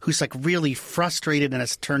someone who's like really frustrated and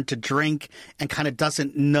has turned to drink and kind of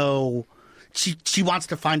doesn't know. She wants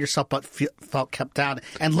to find herself, but felt kept down.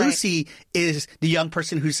 And Lucy is the young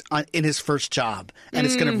person who's in his first job, and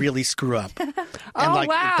it's going to really screw up.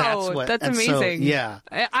 Wow, that's amazing. So,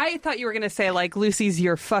 I thought you were going to say like Lucy's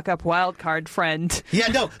your fuck up wild card friend. Yeah,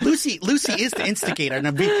 no, Lucy is the instigator,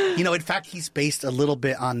 and in fact, he's based a little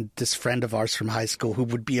bit on this friend of ours from high school who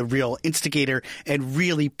would be a real instigator and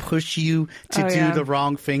really push you to do the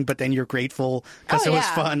wrong thing, but then you're grateful because it was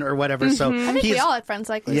fun or whatever. So I think we all had friends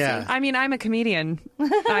like Lucy. Yeah. I mean, I'm a comedian.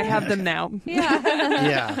 I have them now.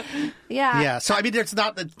 Yeah. So I mean, there's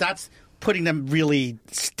not that's putting them, really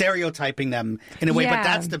stereotyping them in a way. Yeah. But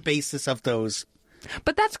that's the basis of those.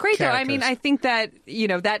 But that's great, though. I mean, characters. I think that,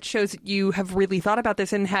 that shows that you have really thought about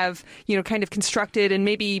this and have, kind of constructed and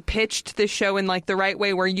maybe pitched this show in, like, the right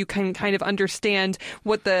way where you can kind of understand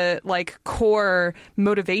what the, like, core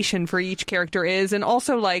motivation for each character is. And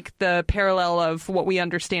also, like, the parallel of what we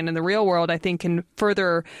understand in the real world, I think, can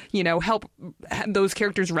further, help those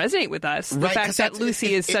characters resonate with us. The Right, fact 'cause that that's-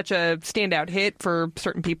 Lucy is such a standout hit for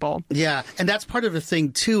certain people. Yeah, and that's part of the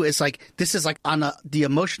thing, too, is, like, this is, like, on the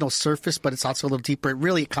emotional surface, but it's also a little deeper. It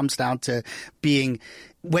really comes down to being,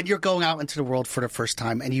 when you're going out into the world for the first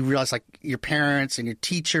time and you realize, like, your parents and your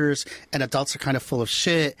teachers and adults are kind of full of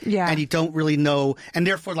shit. Yeah. And you don't really know, and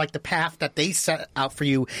therefore, like, the path that they set out for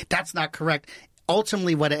you, that's not correct.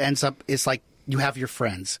 Ultimately, what it ends up is, like, you have your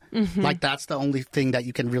friends. Mm-hmm. Like, that's the only thing that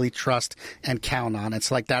you can really trust and count on.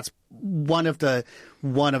 It's like, that's one of the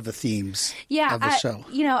themes of the show.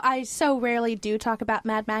 I so rarely do talk about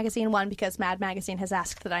Mad Magazine. One, because Mad Magazine has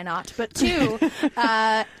asked that I not, but two,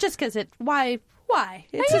 just because why?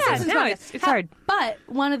 It's hard. But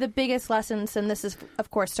one of the biggest lessons, and this is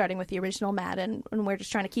of course starting with the original Mad, and we're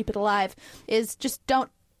just trying to keep it alive, is just don't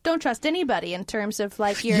trust anybody in terms of,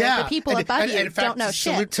 like, the people above you in fact, don't know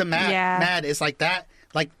shit. Salute to Mad. Yeah. Mad is like that.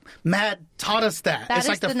 Like, Mad taught us that. That it's is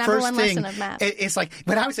like the the number first one thing. lesson of Mad. It's like,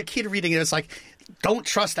 when I was a kid reading it, it's like, don't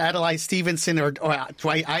trust Adlai Stevenson or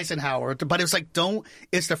Dwight Eisenhower. But it was like,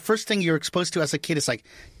 it's the first thing you're exposed to as a kid. It's like,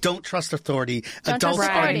 don't trust authority. Don't Adults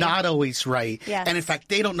trust are authority. not always right. Yes. And in fact,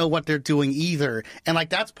 they don't know what they're doing either. And like,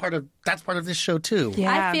 that's part of this show too.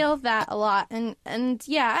 Yeah. I feel that a lot, and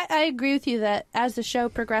yeah, I agree with you that as the show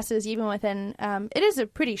progresses, even within, it is a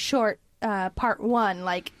pretty short part one.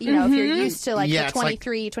 Like, if you're used to, like, Yeah, the it's like-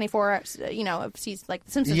 23, 24, of seasons, like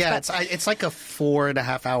The Simpsons. Yeah, but, it's like a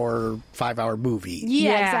 4.5 hour, 5 hour movie.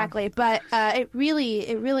 yeah, Yeah. exactly. But it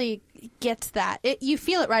really gets that. You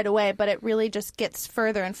feel it right away, but it really just gets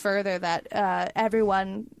further and further that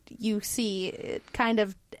everyone you see, it kind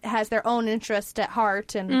of has their own interest at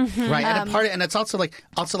heart, and Right, and it's also like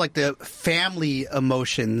the family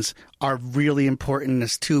emotions are really important in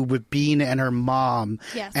this too, with Bean and her mom.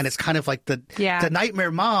 Yes. And it's kind of like the Yeah.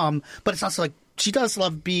 nightmare mom, but it's also like, she does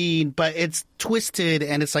love Bean, but it's twisted,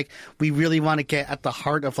 and it's like, we really want to get at the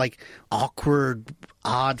heart of, like, awkward,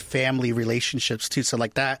 odd family relationships too. So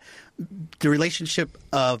like that, the relationship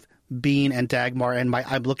of Bean and Dagmar, and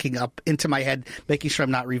I'm looking up into my head, making sure I'm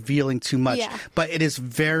not revealing too much. Yeah. But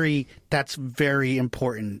that's very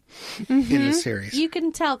important in the series. you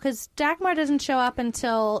can tell because Dagmar doesn't show up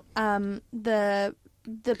until the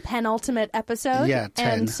penultimate episode. Yeah,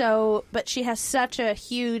 10. And so, but she has such a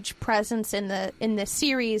huge presence in the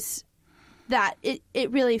series that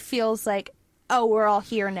it really feels like, oh, we're all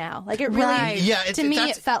here now. Like, it really, Right. Yeah, to me,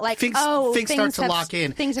 it felt like, things start to lock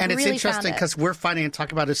in, Things have and it's really interesting found it. because we're finding, and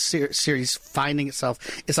talking about a series finding itself.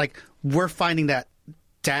 It's like, we're finding that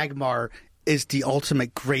Dagmar is the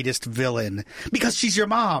ultimate greatest villain because she's your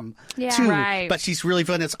mom too. Right. But she's really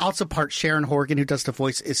villain. It's also part Sharon Horgan, who does the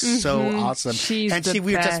voice, is so awesome. She's and the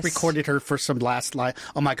we just best. recorded her for some last line.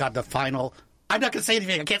 Oh my god, the final. I'm not going to say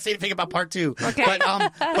anything. I can't say anything about part 2. Okay. But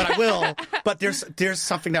I will. But there's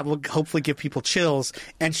something that will hopefully give people chills.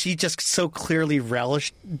 And she just so clearly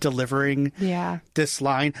relished delivering this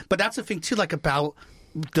line. But that's the thing too, like, about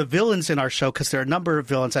the villains in our show, because there are a number of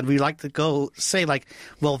villains, and we like to go say, like,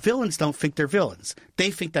 well, villains don't think they're villains.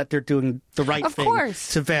 They think that they're doing the right Of thing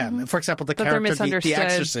course. to them. For example, the they're character, the misunderstood.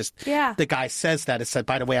 Exorcist, Yeah. the guy says that. It said,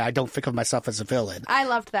 by the way, I don't think of myself as a villain. I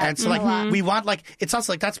loved that And so, a like, lot. we want, like, it's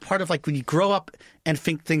also like, that's part of, like, when you grow up and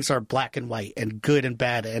think things are black and white and good and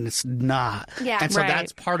bad, and it's not. Yeah. And so Right.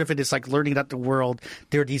 that's part of it, is like learning that the world,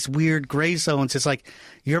 there are these weird gray zones. It's like,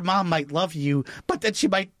 your mom might love you, but then she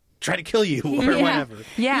might try to kill you or whatever.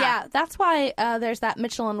 Yeah. That's why there's that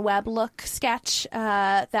Mitchell and Webb look sketch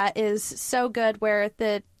that is so good, where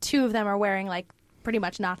the two of them are wearing, like, pretty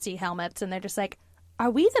much Nazi helmets, and they're just like,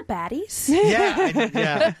 are we the baddies?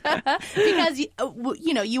 Yeah. Because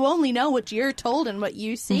you only know what you're told and what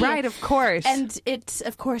you see, Right, of course. And it's,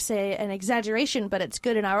 of course, an exaggeration, but it's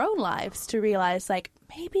good in our own lives to realize, like,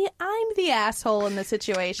 maybe I'm the asshole in the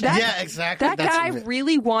situation. Yeah, exactly. That guy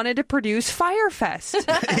really wanted to produce Firefest.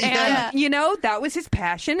 And, that was his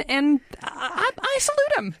passion, and I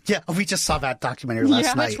salute him. Yeah, we just saw that documentary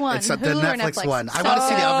last night. Which one? It's the Hulu or Netflix Netflix? one. I want to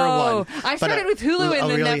see the other one. I But, started with Hulu and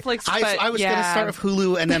then really? Netflix, I but was going to start with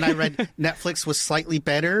Hulu, and then I read Netflix was slightly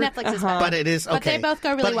better. Netflix is better. But it is okay. But they both go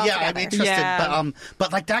really but well yeah, together. I'm interested. Yeah.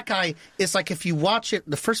 But like, that guy is like, if you watch it,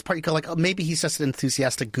 the first part you go like, oh, maybe he's just an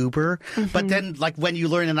enthusiastic goober. But then, like, when you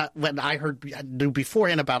learn, and when I knew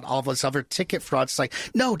beforehand about all those other ticket frauds, it's like,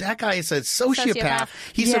 no, that guy is a sociopath.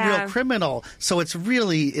 He's a real criminal. So it's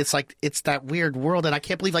that weird world, and I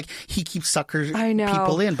can't believe he keeps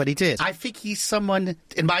people in, but he did. I think he's someone,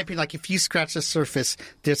 in my opinion, if you scratch the surface,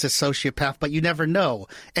 there's a sociopath, but you never know.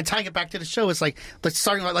 And tying it back to the show is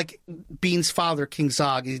starting like Bean's father, King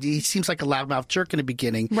Zog. He seems like a loudmouth jerk in the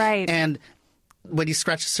beginning, right? And when you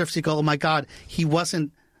scratch the surface, you go, oh my God, this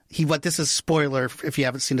is a spoiler if you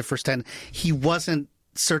haven't seen the first 10. He wasn't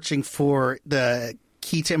searching for the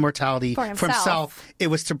key to immortality for himself. It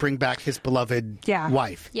was to bring back his beloved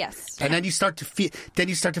wife. Yes. And then you start to feel,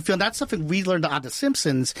 and that's something we learned on The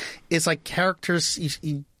Simpsons, is characters,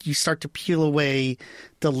 you start to peel away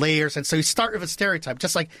the layers. And so you start with a stereotype,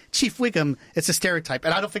 just like Chief Wiggum, it's a stereotype.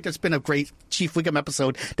 And I don't think there's been a great Chief Wiggum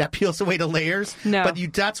episode that peels away the layers. No. But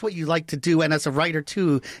that's what you like to do. And as a writer,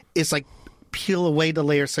 too, is peel away the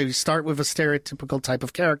layers. So you start with a stereotypical type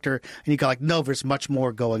of character, and you go no, there's much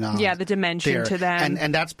more going on. Yeah, the dimension to them.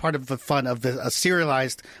 And that's part of the fun of a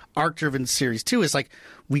serialized, arc-driven series, too, is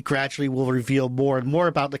we gradually will reveal more and more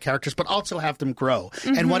about the characters, but also have them grow.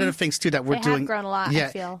 Mm-hmm. And one of the things, too, that we're doing... They have grown a lot, I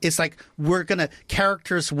feel. It's we're going to...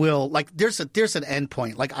 Characters will... there's an end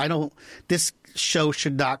point. This show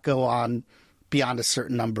should not go on beyond a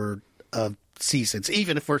certain number of seasons,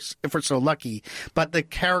 even if we're so lucky. But the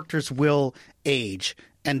characters will age,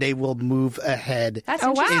 and they will move ahead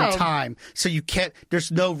in time. So you can't...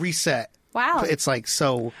 There's no reset. Wow. It's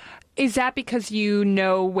so... Is that because you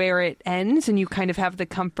know where it ends and you kind of have the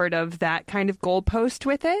comfort of that kind of goalpost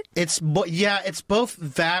with it? It's both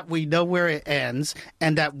that we know where it ends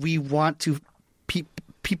and that we want to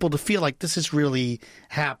people to feel like this is really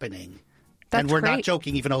happening. That's and we're great. not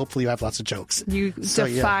joking, even though hopefully you have lots of jokes. You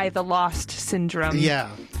defy the Lost syndrome. Yeah.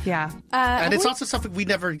 Yeah. And it's also something we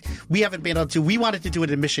haven't been able to do. We wanted to do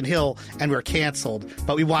it in Mission Hill, and we were canceled,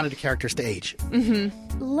 but we wanted the characters to age.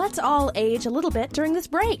 Mm-hmm. Let's all age a little bit during this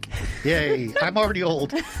break. Yay. I'm already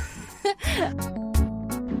old.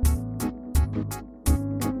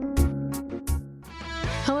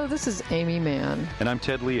 Hello, this is Amy Mann. And I'm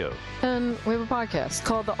Ted Leo. And we have a podcast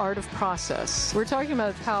called The Art of Process. We're talking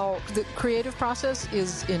about how the creative process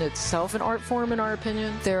is in itself an art form, in our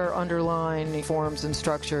opinion. There are underlying forms and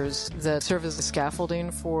structures that serve as the scaffolding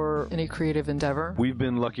for any creative endeavor. We've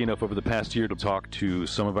been lucky enough over the past year to talk to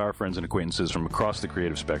some of our friends and acquaintances from across the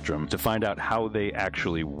creative spectrum to find out how they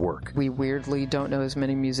actually work. We weirdly don't know as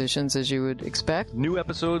many musicians as you would expect. New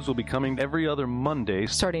episodes will be coming every other Monday,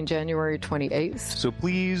 starting January 28th. So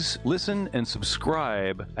please listen and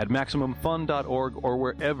subscribe at MaximumFun.org or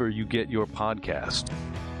wherever you get your podcast.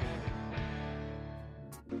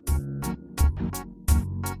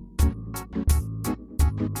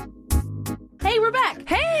 Hey, we're back.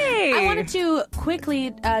 Hey! I wanted to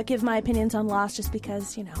quickly give my opinions on Lost just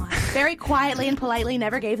because, I very quietly and politely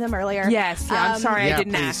never gave them earlier. Yes, I'm sorry I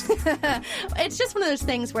didn't ask. It's just one of those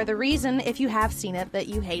things where the reason, if you have seen it, that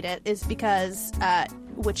you hate it is because...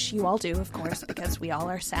 which you all do, of course, because we all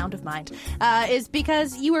are sound of mind, is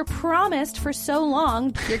because you were promised for so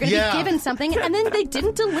long you're going to be given something, and then they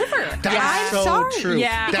didn't deliver. That's I'm sorry. true.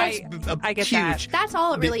 Yeah, I get huge. that. That's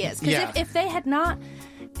all it really is. Because if they had not...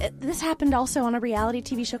 This happened also on a reality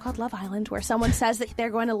TV show called Love Island, where someone says that they're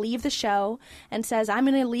going to leave the show and says, I'm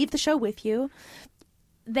going to leave the show with you.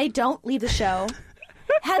 They don't leave the show.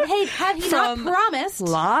 Had he not promised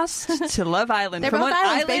Lost to Love Island, from one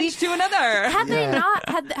island to another. Had they not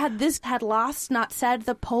had Lost not said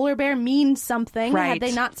the polar bear means something, right. Had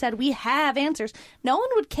they not said we have answers, no one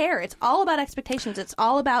would care. It's all about expectations. It's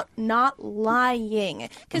all about not lying,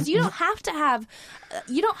 because you don't have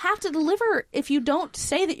to deliver if you don't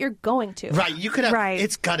say that you're going to. Right? You could have. Right.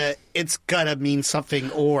 It's gotta mean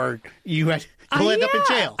something, or you'll end up in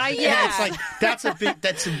jail. And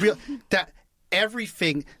it's real.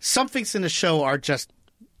 Everything, some things in the show are just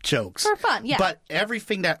jokes. For fun, yeah. But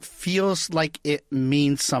everything that feels like it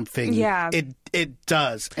means something, it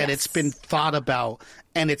does. And it's been thought about,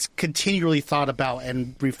 and it's continually thought about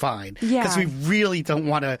and refined. Yeah. Because we really don't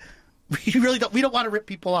want to... We don't want to rip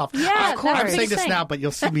people off. Yeah, I'm saying this now, but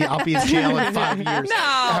you'll see me. I'll be in jail in 5 years.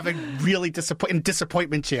 Having really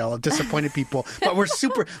disappointment jail of disappointed people. But we're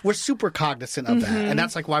super cognizant of that, and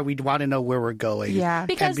that's why we want to know where we're going. Yeah,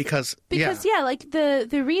 because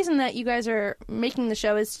the reason that you guys are making the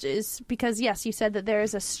show is because yes, you said that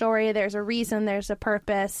there's a story, there's a reason, there's a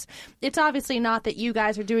purpose. It's obviously not that you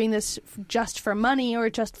guys are doing this just for money or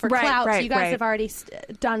just for clout. Right, you guys have already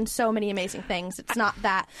done so many amazing things. It's not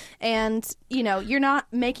that. And, you're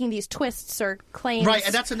not making these twists or claims. Right,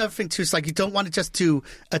 and that's another thing, too. It's you don't want to just do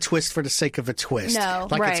a twist for the sake of a twist. No.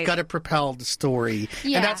 It's got to propel the story.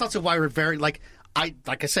 Yeah. And that's also why we're very,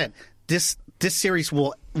 like I said, this series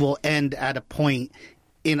will end at a point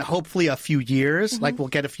in hopefully a few years. Like we'll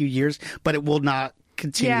get a few years, but it will not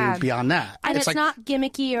continue beyond that. And it's like, not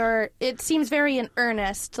gimmicky, or it seems very in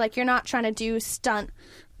earnest. Like you're not trying to do stunt.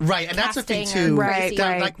 Right, and that's the thing too. Right.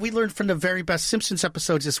 Like we learned from the very best Simpsons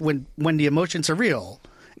episodes is when the emotions are real.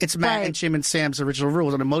 It's Matt and Jim and Sam's original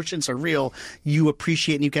rules. When emotions are real, you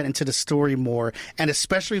appreciate and you get into the story more. And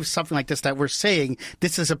especially with something like this that we're saying,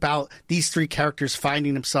 this is about these three characters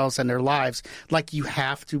finding themselves and their lives. Like, you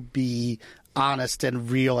have to be honest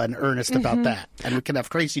and real and earnest about that. And we can have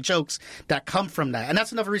crazy jokes that come from that. And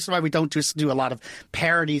that's another reason why we don't just do a lot of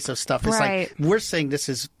parodies of stuff. It's like, we're saying this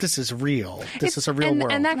is real. This is a real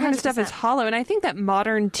world. And that kind 100%. of stuff is hollow. And I think that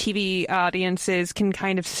modern TV audiences can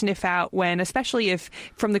kind of sniff out when, especially if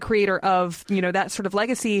from the creator of, that sort of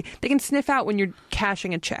legacy, they can sniff out when you're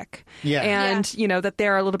cashing a check. Yeah. And, that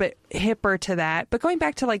they're a little bit hipper to that. But going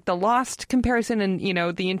back to like the Lost comparison and,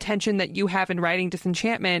 the intention that you have in writing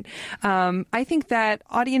Disenchantment, I think that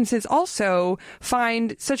audiences also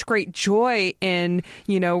find such great joy in,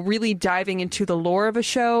 really diving into the lore of a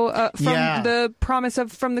show from the promise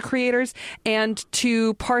from the creators, and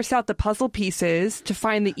to parse out the puzzle pieces to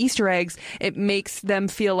find the Easter eggs. It makes them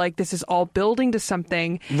feel like this is all building to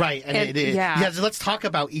something. Right. And it is. Yeah. So let's talk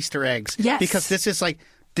about Easter eggs. Yes. Because this is like,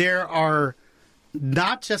 there are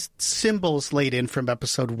not just symbols laid in from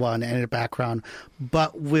episode 1 and in the background,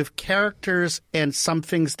 but with characters and some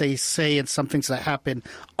things they say and some things that happen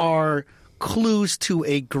are clues to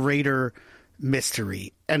a greater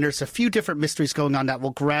mystery. And there's a few different mysteries going on that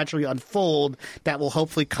will gradually unfold that will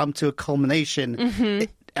hopefully come to a culmination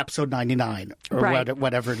episode 99 or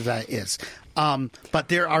whatever that is. But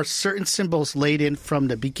there are certain symbols laid in from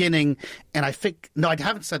the beginning, and I think, no, I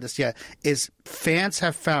haven't said this yet, is fans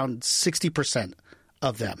have found 60%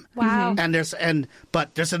 of them. Wow.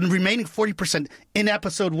 But there's a remaining 40% in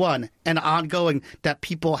episode 1 and ongoing that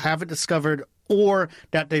people haven't discovered or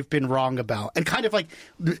that they've been wrong about. And kind of like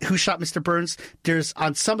Who Shot Mr. Burns, there's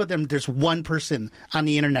on some of them, there's one person on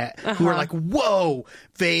the internet who are like, whoa,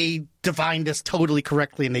 they divined this totally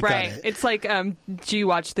correctly and they got it. It's like, do you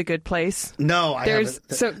watch The Good Place? No, I haven't.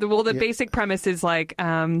 The basic premise is like,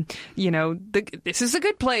 this is a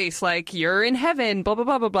good place. Like, you're in heaven, blah, blah,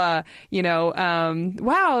 blah, blah, blah.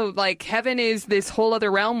 Wow, like heaven is this whole other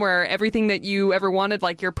realm where everything that you ever wanted,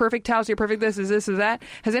 like your perfect house, your perfect is that.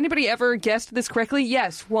 Has anybody ever guessed this correctly?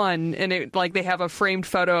 Yes, one. And it, like, they have a framed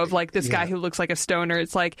photo of like this guy who looks like a stoner.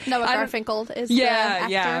 It's like Noah Garfinkel is the actor.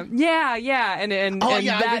 Yeah. And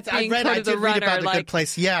that being part of the runner, read about The Good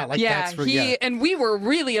Place. And we were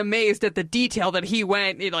really amazed at the detail that he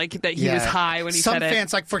went, like that he was high when he said it. Some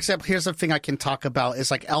fans, like for example, here's the thing I can talk about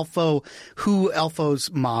is like Elfo, who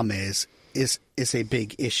Elfo's mom is a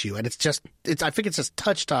big issue, and I think it's just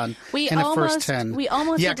touched on in the first 10. We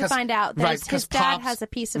almost need to find out that his dad has a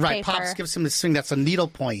piece of paper. Pops gives him this thing that's a needle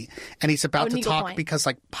point, and he's about to talk because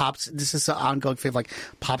like Pops, this is an ongoing thing. Like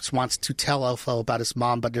Pops wants to tell Elfo about his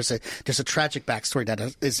mom, but there's a tragic backstory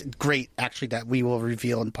that is great, actually, that we will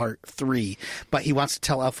reveal in part 3. But he wants to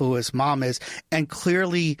tell Elfo who his mom is, and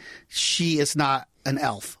clearly she is not an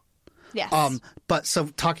elf. Yes. But so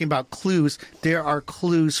talking about clues, there are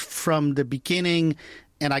clues from the beginning,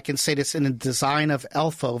 and I can say this in the design of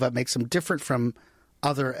Elfo that makes him different from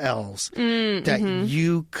other elves, that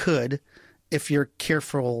you could, if you're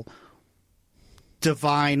careful,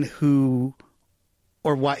 divine who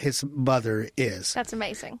or what his mother is. That's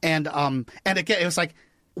amazing. And again, it was like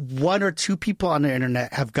 1 or 2 people on the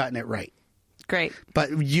internet have gotten it right. Great. But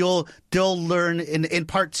they'll learn in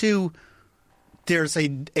part 2. There's a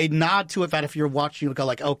nod to it that if you're watching, you'll go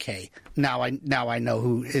like, okay, now I know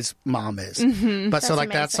who his mom is. But so like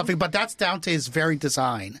amazing. That's something. But that's down to his very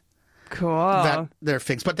design. Cool. That there are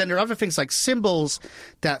things. But then there are other things like symbols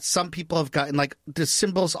that some people have gotten. Like the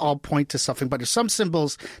symbols all point to something, but there's some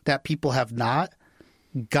symbols that people have not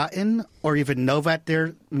gotten or even know that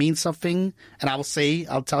they mean something. And I'll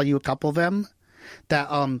tell you a couple of them. That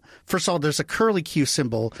first of all, there's a curlicue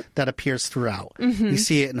symbol that appears throughout. You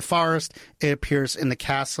see it in the forest. It appears in the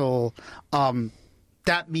castle.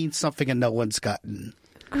 That means something and no one's gotten.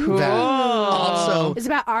 Cool. That also, it's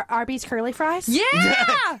about Arby's curly fries.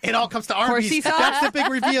 Yeah, it all comes to Arby's. That's the big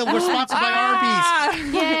reveal. We're sponsored by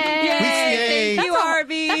Arby's. Yay! Thank you,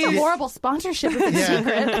 Arby's. That's a horrible sponsorship of the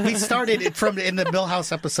secret. We started it from in the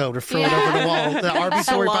Millhouse episode. We're throwing over the wall. The Arby's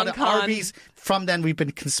story about it. Arby's. From then, we've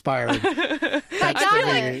been conspiring.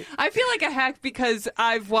 I feel like a hack because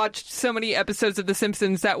I've watched so many episodes of The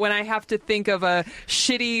Simpsons that when I have to think of a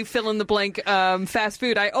shitty fill-in-the-blank fast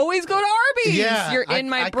food, I always go to Arby's. Yeah, You're in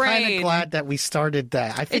my brain. I'm kind of glad that we started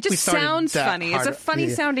that. I think it just sounds funny. It's a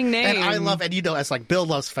funny-sounding name. And I love, and as like Bill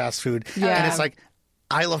loves fast food. Yeah. And it's like,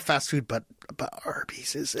 I love fast food, but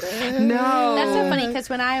Arby's is no. That's so funny because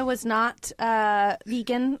when I was not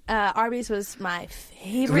vegan, Arby's was my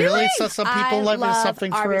favorite. Really? So some people love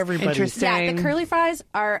something Arby's. for everybody. Interesting. Yeah, the curly fries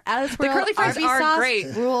are out of this world. The curly fries Arby's are sauce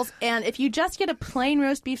great. Rules. And if you just get a plain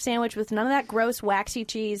roast beef sandwich with none of that gross waxy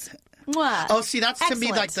cheese, mwah, oh, see, that's excellent. to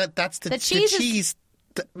me like that's the cheese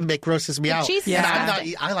that grosses me out. Cheese and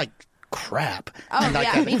is I like crap. Oh, and like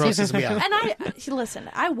yeah, that me too. grosses me out. And listen,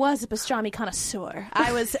 I was a pastrami connoisseur.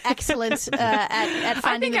 I was excellent at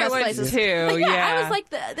finding I those was places. too, But yeah. I was like,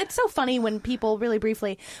 it's so funny when people really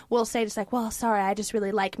briefly will say just like, well, sorry, I just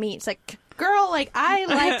really like meat. It's like, girl, like I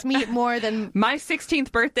liked meat more than my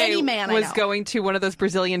 16th birthday any man was I know. going to one of those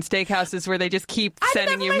Brazilian steakhouses where they just keep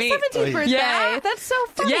sending you my meat. 17th birthday. Yeah. That's so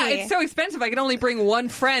funny. Yeah, it's so expensive. I could only bring one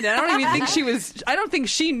friend, and I don't even think she was. I don't think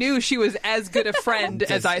she knew she was as good a friend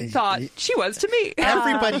as I thought she was to me.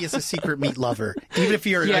 Everybody is a secret meat lover. Even if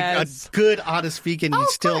you're a good, honest vegan, you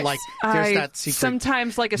still like. There's that secret.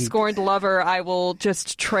 Sometimes, like a scorned lover, I will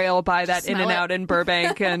just trail by that Smell In-N-Out it. in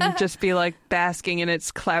Burbank and just be like basking in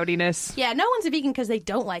its cloudiness. Yeah, no one's a vegan because they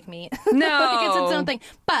don't like meat. No. Like it's its own thing.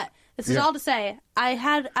 But this is all to say, I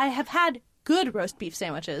have had good roast beef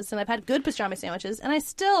sandwiches and I've had good pastrami sandwiches, and I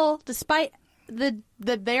still, despite the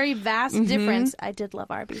very vast difference, I did love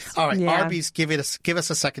Arby's. All right, Yeah. Arby's, give us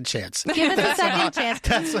a second chance. Give us a second chance.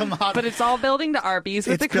 That's a model. But it's all building to Arby's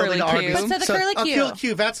with It's the curly building Q. Arby's. But so the curly Q. A curly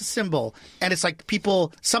Q, that's a symbol. And it's like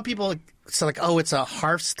some people, it's like, oh, it's a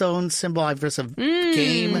Hearthstone symbol. There's a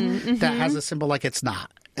game that has a symbol like it's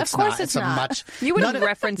not. It's Of course not. it's a not. much. You wouldn't none of-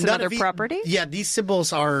 reference none another of the- property? Yeah, these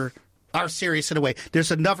symbols are serious in a way. There's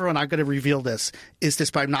another one. I'm going to reveal this.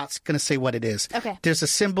 But I'm not going to say what it is. Okay. There's a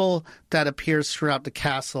symbol that appears throughout the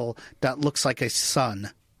castle that looks like a sun.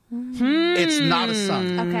 It's not a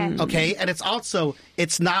sun. Okay. Okay, and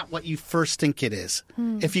it's not what you first think it is.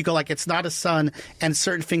 If you go like it's not a sun, and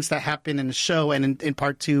certain things that happen in the show and in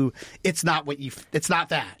part 2, it's not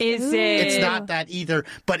that. Is it? It's not that either.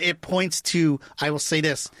 But it points to. I will say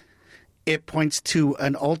this. It points to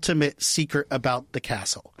an ultimate secret about the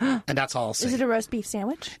castle, and that's all I'll say. Is it a roast beef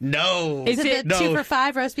sandwich? No. Is it the 2 for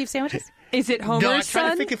 $5 roast beef sandwiches? Is it Homer's No, I'm son?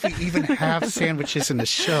 trying to think if we even have sandwiches in the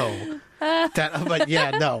show. But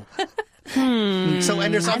yeah, no. So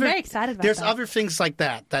and there's I'm other very excited about there's that. other things like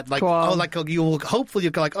that like Cool. you will hopefully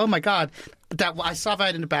you'll go like, oh my god, that I saw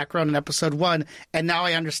that in the background in episode 1, and now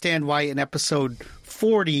I understand why in episode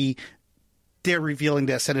 40 they're revealing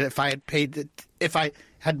this, and if I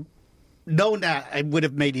had known that, it would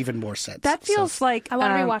have made even more sense. That feels like I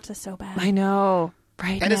want to rewatch this so bad. I know.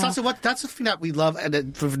 Right. And it's also that's the thing that we love,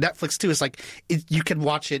 and for Netflix too, is like you can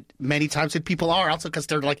watch it many times, and people are also because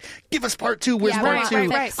they're like, give us part 2. Where's Yeah, part 2?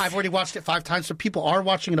 right. I've already watched it 5 times, so people are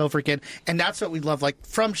watching it over again, and that's what we love. Like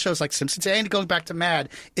from shows like Simpsons and going back to Mad,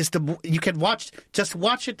 is you can watch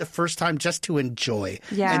it the first time just to enjoy,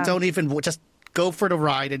 and don't even just. Go for the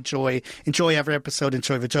ride, enjoy every episode,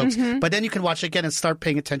 enjoy the jokes. But then you can watch it again and start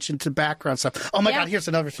paying attention to background stuff. Oh my God, here's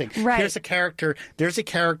another thing. Right. There's a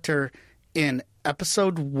character in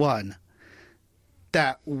episode 1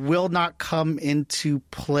 that will not come into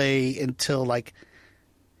play until like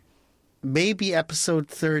maybe episode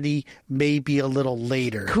 30, maybe a little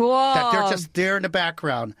later. Cool. That they're just there in the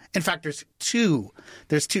background. In fact,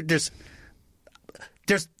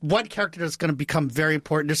 there's one character that's going to become very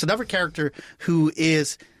important. There's another character who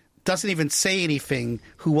doesn't even say anything,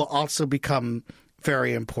 who will also become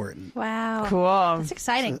very important. Wow. Cool. That's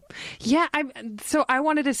exciting. Yeah, so I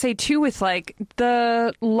wanted to say too with like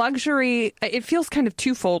the luxury, it feels kind of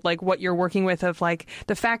twofold, like what you're working with of like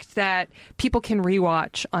the fact that people can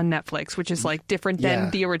rewatch on Netflix, which is like different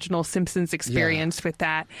than the original Simpsons experience with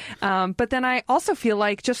that. But then I also feel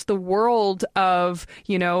like just the world of,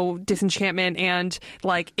 disenchantment and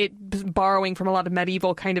like it borrowing from a lot of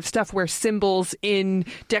medieval kind of stuff where symbols in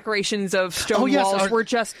decorations of stone walls were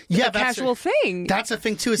just a casual thing. That's the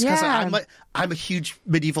thing too, is because I'm a huge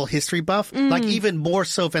medieval history buff, like even more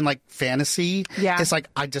so than like fantasy. Yeah. It's like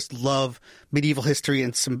I just love medieval history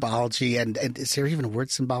and symbology, and is there even a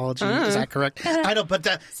word symbology? Is that correct? I don't, but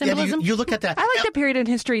you look at that. I like that period in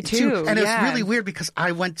history too. And it's really weird because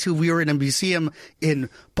we were in a museum in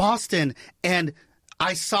Boston, and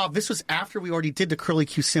I saw, this was after we already did the curly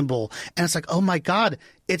Q symbol, and it's like, oh my God,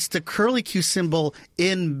 it's the curlicue symbol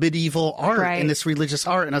in medieval art, in this religious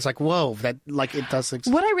art. And I was like, whoa, that like it does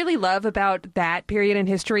exist. What I really love about that period in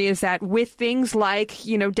history is that with things like,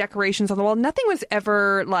 you know, decorations on the wall, nothing was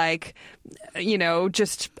ever like, you know,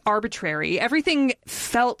 just arbitrary. Everything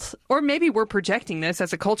felt, or maybe we're projecting this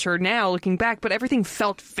as a culture now looking back, but everything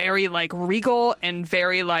felt very like regal and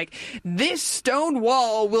very like, this stone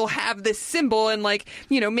wall will have this symbol. And like,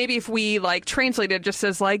 you know, maybe if we like translate it just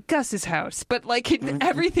as like Gus's house, but like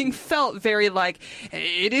everything felt very like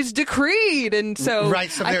it is decreed. And so,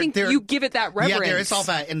 so I think you give it that reverence. Yeah, there is all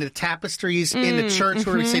that in the tapestries, in the church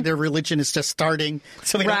where we say their religion is just starting.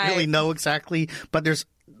 So we don't really know exactly, but there's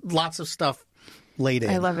lots of stuff laid in.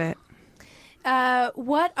 I love it.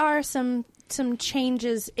 What are some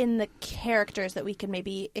changes in the characters that we can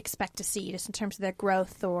maybe expect to see just in terms of their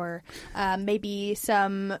growth, or maybe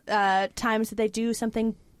some times that they do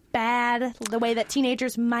something bad the way that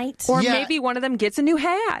teenagers might? Or maybe one of them gets a new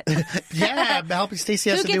hat. Helping Stacey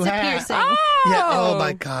has a new hat. Piercing? Yeah. Oh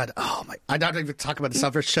my God. Oh my. I'm not even talking about this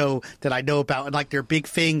other show that I know about. And like their big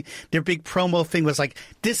promo thing was like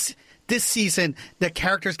this season, the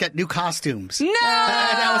characters get new costumes. No! And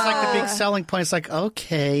that was like the big selling point. It's like,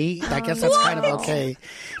 okay, I guess that's kind of okay.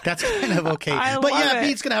 That's kind of okay. But yeah,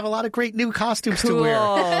 Bean's going to have a lot of great new costumes to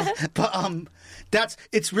wear. But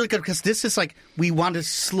it's really good because this is like, we want to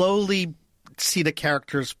slowly see the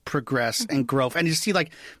characters progress and grow. And you see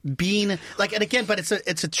like Bean, like, and again, but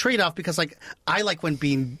it's a trade-off because like I like when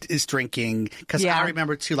Bean is drinking because I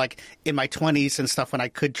remember too, like in my 20s and stuff when I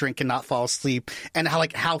could drink and not fall asleep, and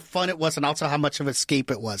how fun it was and also how much of an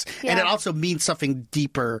escape it was. And it also means something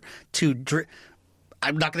deeper to drink.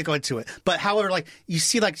 I'm not going to go into it, but however, like you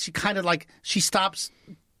see, like she kind of like she stops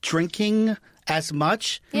drinking as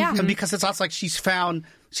much, and because it's also like she's found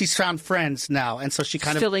friends now, and so she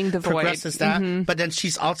kind of filling the progresses void. that. But then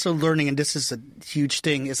she's also learning, and this is a huge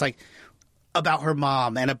thing, is like about her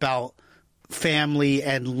mom and about family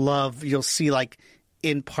and love. You'll see like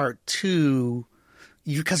in part 2,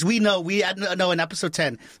 because we know in episode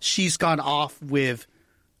 10 she's gone off with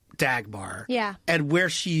Dagmar. Yeah, and where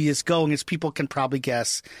she is going is people can probably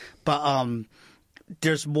guess, but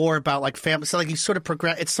there's more about like family. So like you sort of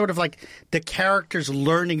progress. It's sort of like the characters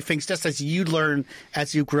learning things just as you learn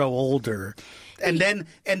as you grow older. And then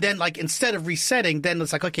like instead of resetting, then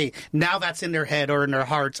it's like, okay, now that's in their head or in their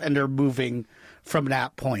hearts and they're moving from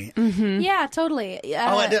that point. Yeah, totally.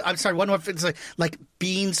 And I'm sorry. One more thing. Like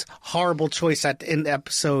Bean's horrible choice in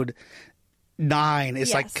episode 9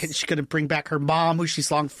 is like she's going to bring back her mom, who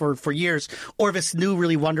she's longed for years, or this new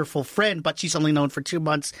really wonderful friend, but she's only known for 2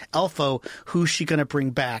 months, Elfo, who's she going to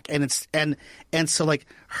bring back? And it's and so like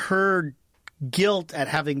her guilt at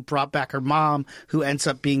having brought back her mom, who ends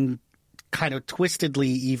up being kind of twistedly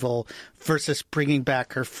evil, versus bringing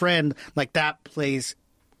back her friend, like that plays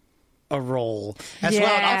a role as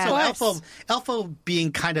well. And also Elfo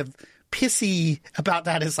being kind of pissy about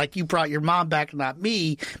that is like, you brought your mom back, not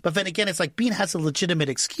me. But then again, it's like Bean has a legitimate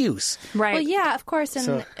excuse. Right. Well, yeah, of course.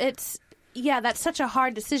 And that's such a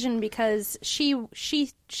hard decision because she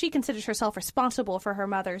considers herself responsible for her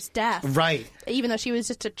mother's death. Right. Even though she was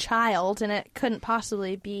just a child, and it couldn't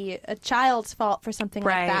possibly be a child's fault for something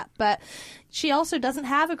like that. But she also doesn't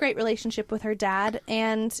have a great relationship with her dad,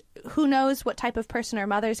 and who knows what type of person her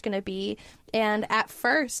mother's going to be. And at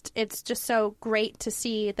first, it's just so great to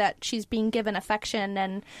see that she's being given affection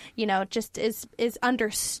and, you know, just is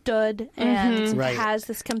understood and has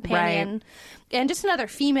this companion. Right. And just another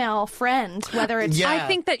female friend, whether it's... I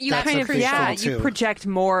think that you kind of, you project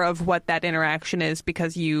more of what that interaction is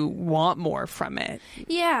because you want more from it.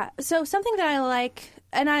 Yeah. So something that I like...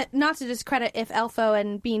 And not to discredit if Elfo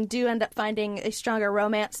and Bean do end up finding a stronger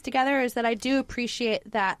romance together, is that I do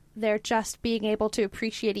appreciate that they're just being able to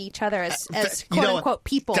appreciate each other as quote-unquote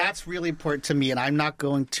people. That's really important to me, and I'm not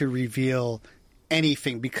going to reveal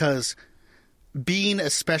anything because Bean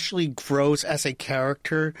especially grows as a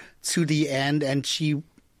character to the end, and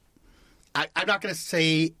I'm not going to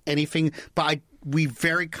say anything, but we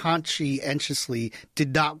very conscientiously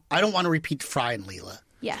did not... I don't want to repeat Fry and Leela.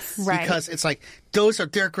 Yes. Right. Because it's like,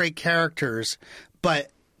 they're great characters,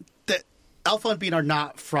 but Elfo and Bean are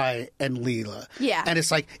not Fry and Leela. Yeah. And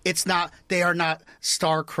it's like, they are not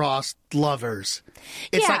star-crossed lovers.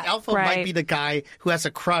 It's like Elfo might be the guy who has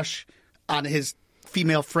a crush on his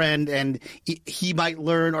female friend and he might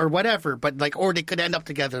learn or whatever, but like, or they could end up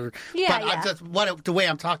together. Yeah, but the way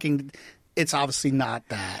I'm talking... It's obviously not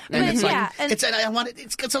that, and it's like it's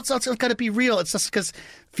got to be real. It's just because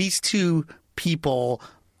these two people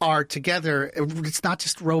are together. It's not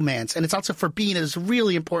just romance, and it's also for Bean. It's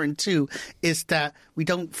really important too. Is that we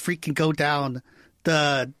don't freaking go down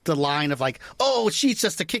the line of like, oh, she's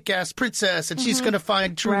just a kick-ass princess and she's going to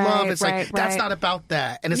find true love. It's that's not about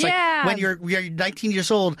that. And it's like when you're 19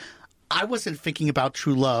 years old, I wasn't thinking about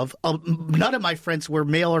true love. None of my friends were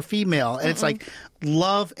male or female. And it's like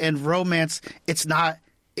love and romance, it's not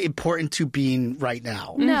important to being right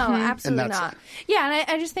now. No, absolutely not. Yeah, and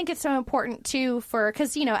I just think it's so important too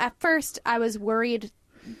because, at first I was worried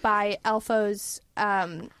by Elfo's,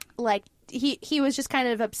 he was just kind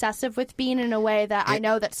of obsessive with Bean in a way that I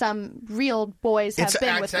know that some real boys have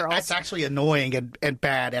been with girls. It's actually annoying and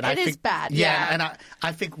bad. And it is bad. Yeah, and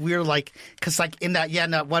I think we're like, because like in that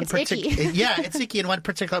one particular, it's icky in one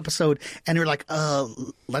particular episode, and you're like,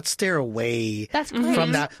 let's steer away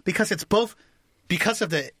from that because it's both. Because of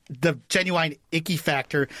the genuine icky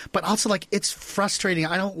factor, but also like it's frustrating.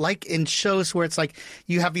 I don't like in shows where it's like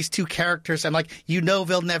you have these two characters and like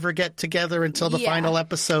they'll never get together until the final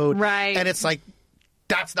episode, right? And it's like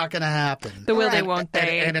that's not going to happen. The will they, won't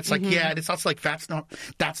they? And it's like and it's also like that's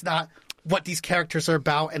not what these characters are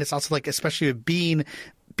about. And it's also like especially with being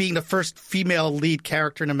the first female lead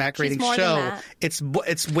character in a Matt Groening show, it's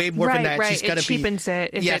way more than that. Right. She's got to be cheapens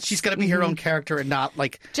it. She's got to be her own character and not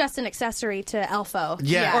like just an accessory to Elfo.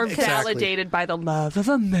 Yeah, or validated by the love of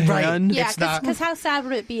a man. Right. Yeah, because how sad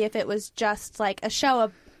would it be if it was just like a show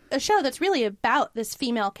that's really about this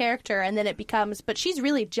female character, and then it becomes, but she's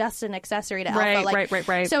really just an accessory to Elfo.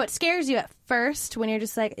 Right. So it scares you at first when you're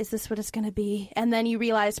just like, is this what it's going to be? And then you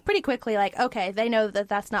realize pretty quickly, like, okay, they know that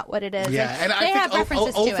that's not what it is. Yeah, and they have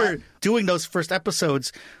references to it. Doing those first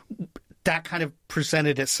episodes, that kind of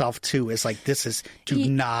presented itself too as like, this is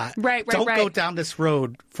don't go down this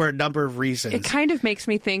road for a number of reasons. It kind of makes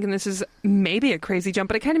me think, and this is maybe a crazy jump,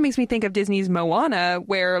 but it kind of makes me think of Disney's Moana,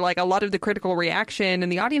 where like a lot of the critical reaction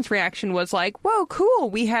and the audience reaction was like, whoa,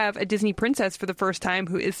 cool, we have a Disney princess for the first time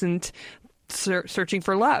who isn't searching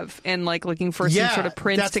for love and like looking for some sort of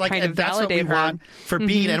prince to kind of validate her. Want for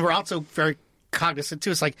Bean, and we're also very cognizant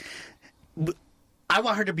too. It's like, I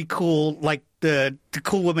want her to be cool, like the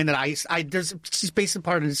cool woman that she's based in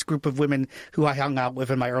part of this group of women who I hung out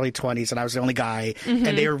with in my early 20s, and I was the only guy, and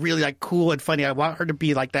they were really like cool and funny. I want her to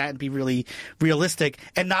be like that and be really realistic,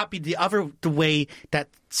 and not be the way that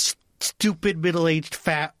stupid middle-aged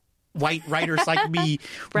fat white writers like me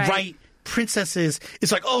write princesses.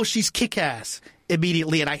 It's like, oh, she's kick-ass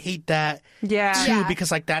immediately, and I hate that too,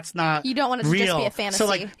 because like that's not you don't want it to real. just be a fantasy. So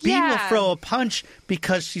like Bean will throw a punch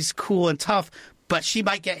because she's cool and tough, but she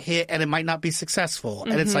might get hit and it might not be successful.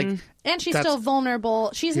 And it's like, and she's still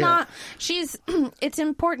vulnerable. She's not. She's. It's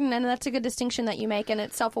important, and that's a good distinction that you make, and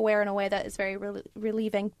it's self-aware in a way that is very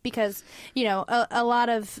relieving, because a lot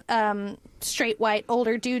of straight white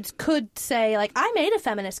older dudes could say like, I made a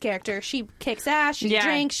feminist character. She kicks ass. She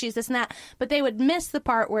drinks. She's this and that. But they would miss the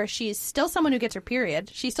part where she's still someone who gets her period.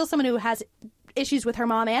 She's still someone who has issues with her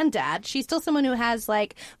mom and dad. She's still someone who has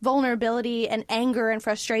like vulnerability and anger and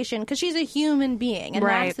frustration, because she's a human being, and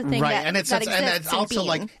that's the thing that exists and it's also in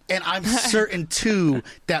like, and I'm certain too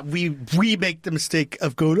that we make the mistake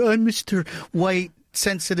of going, I'm Mr. White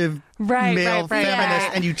sensitive male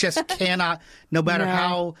feminist, and you just cannot, no matter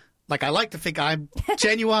how, like, I like to think I'm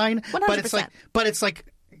genuine, 100%. but it's like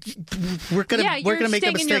we're gonna make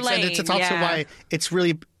the mistakes, and it's also why it's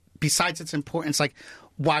really, besides its importance, like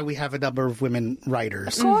why we have a number of women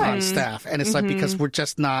writers on staff, and it's like because we're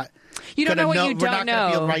just not. You don't know what you we're don't not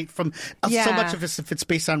going to know. be right from so much of this. If it's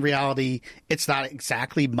based on reality, it's not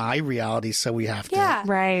exactly my reality, so we have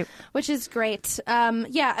to. Which is great.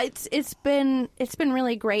 It's been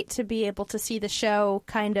really great to be able to see the show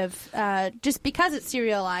kind of just because it's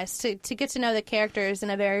serialized, to get to know the characters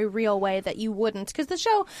in a very real way that you wouldn't, because the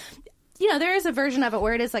show. There is a version of it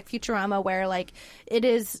where it is like Futurama, where like it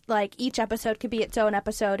is like each episode could be its own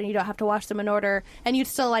episode and you don't have to watch them in order, and you'd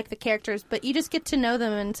still like the characters, but you just get to know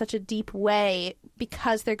them in such a deep way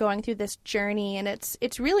because they're going through this journey, and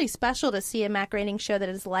it's really special to see a Matt Groening show that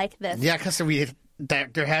is like this. Yeah, because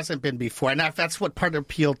there hasn't been before, and that's what part of the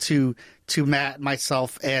appeal to Matt,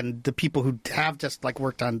 myself, and the people who have just like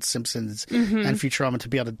worked on Simpsons and Futurama, to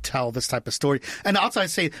be able to tell this type of story. And also,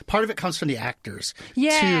 I'd say part of it comes from the actors.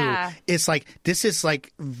 Too. It's like, this is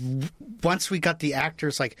like, once we got the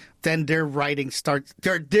actors, like then their writing starts,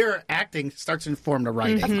 their acting starts to inform the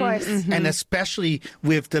writing. Of course. And especially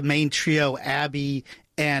with the main trio, Abby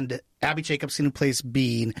Jacobson, who plays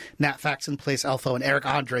Bean, Nat Faxon plays Elfo, and Eric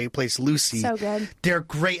Andre, who plays Lucy. So good. They're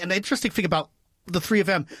great. And the interesting thing about the three of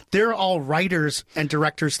them, they're all writers and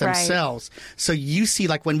directors themselves. So you see,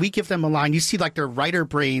 like, when we give them a line, you see, like, their writer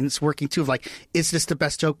brains working, too, of, like, is this the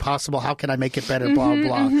best joke possible? How can I make it better? Blah,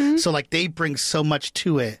 blah. So, like, they bring so much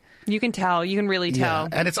to it. You can tell. You can really tell.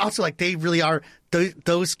 And it's also, like, they really are,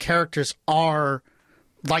 those characters are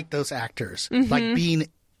like those actors. Like Bean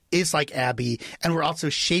is like Abby, and we're also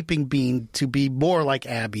shaping Bean to be more like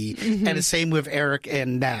Abby. And the same with Eric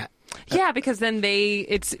and Nat. Yeah, because then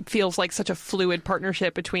it feels like such a fluid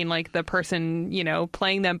partnership between like the person,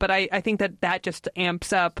 playing them. But I think that just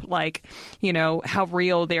amps up like, how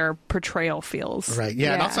real their portrayal feels. Right.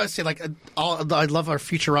 Yeah. And also I say like, I love our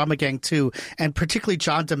Futurama gang too. And particularly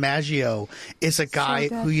John DiMaggio is a guy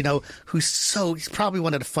who, he's probably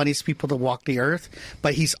one of the funniest people to walk the earth.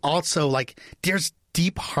 But he's also like, there's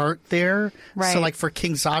deep heart there. Right. So like for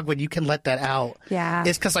King Zog, when you can let that out. Yeah.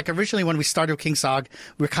 It's because like originally when we started with King Zog,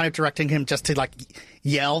 we were kind of directing him just to like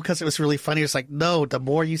yell because it was really funny. It's like, no, the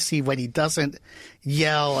more you see when he doesn't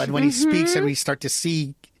yell and when he speaks and we start to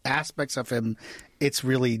see aspects of him, it's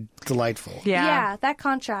really delightful. Yeah, that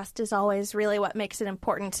contrast is always really what makes it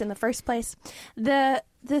important in the first place.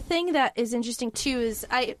 The thing that is interesting too is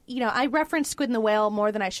I referenced Squid and the Whale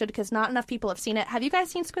more than I should because not enough people have seen it. Have you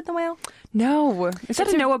guys seen Squid and the Whale? No. Is that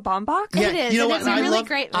a Noah Baumbach? Yeah, it is. You know what? It's a really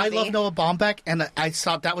great movie. I love Noah Baumbach, and I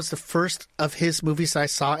saw that was the first of his movies I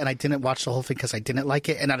saw, and I didn't watch the whole thing because I didn't like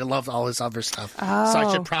it, and I loved all his other stuff. Oh. So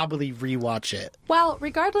I should probably rewatch it. Well,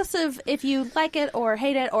 regardless of if you like it or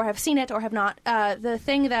hate it or have seen it or have not, the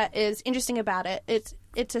thing that is interesting about it,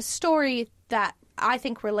 it's a story that I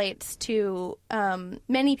think relates to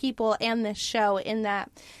many people and this show in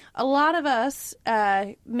that a lot of us,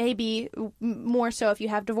 maybe more so if you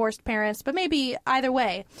have divorced parents, but maybe either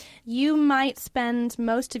way, you might spend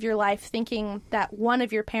most of your life thinking that one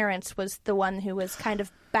of your parents was the one who was kind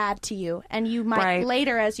of bad to you. And you might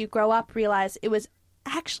later, as you grow up, realize it was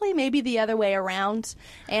actually maybe the other way around,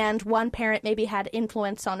 and one parent maybe had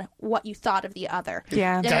influence on what you thought of the other.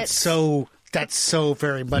 Yeah. And That's so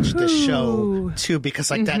very much the show too, because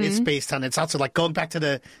like that is based on. It's also like going back to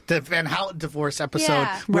the Van Houten divorce episode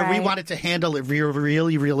where we wanted to handle it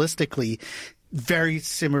really realistically. Very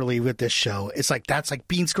similarly with this show, it's like that's like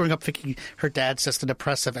Bean's growing up thinking her dad's just an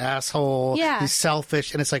oppressive asshole. Yeah. He's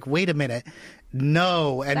selfish, and it's like, wait a minute,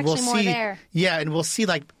 no, and we'll see. And we'll see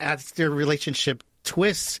like as their relationship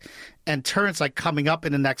twists and turns like coming up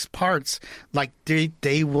in the next parts, like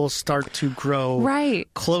they will start to grow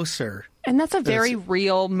closer. And that's a very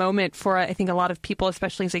real moment for, I think, a lot of people,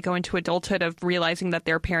 especially as they go into adulthood, of realizing that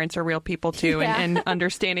their parents are real people too, and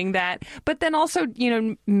understanding that. But then also,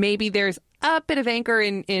 maybe there's a bit of anger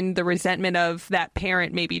in the resentment of that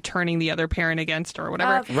parent maybe turning the other parent against her or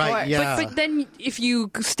whatever. Right, yeah. But then if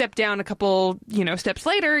you step down a couple, steps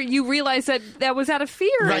later, you realize that was out of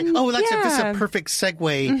fear. Right. And, That's a perfect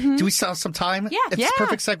segue. Do we still have some time? Yeah. It's a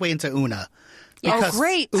perfect segue into Una. Oh,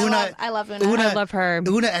 great. I love Una. I love her.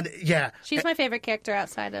 Una, and she's my favorite character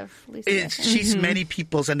outside of Lisa. She's many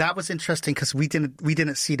people's, and that was interesting because we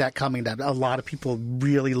didn't see that coming. That a lot of people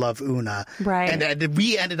really love Una, right? And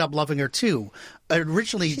we ended up loving her too.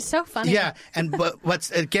 Originally, she's so funny. Yeah, but what's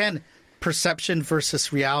again perception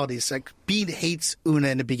versus reality. It's like Bean hates Una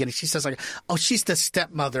in the beginning. She says like, oh, she's the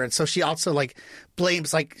stepmother, and so she also like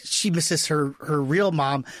blames, like she misses her real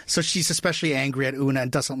mom, so she's especially angry at Una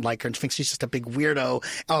and doesn't like her and thinks she's just a big weirdo.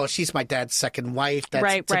 Oh, she's my dad's second wife.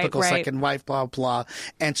 That's typical second wife, blah blah.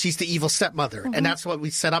 And she's the evil stepmother, and that's what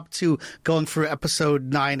we set up to going through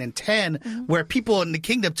episode 9 and 10, where people in the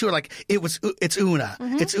kingdom too are like, it's Una,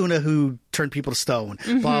 it's Una who turned people to stone,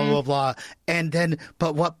 blah blah blah. And then,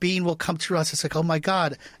 but what Bean will come to us is like, oh my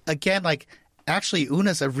god, again, like actually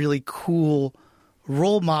Una's a really cool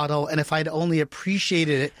role model, and if I'd only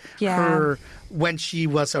appreciated her when she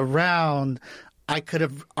was around,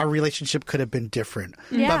 our relationship could have been different.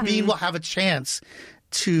 But Bean will have a chance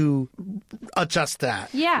to adjust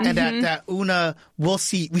that. Yeah. And that Una we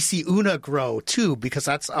see Una grow too, because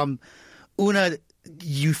that's Una,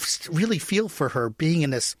 you really feel for her being in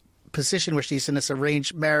this position where she's in this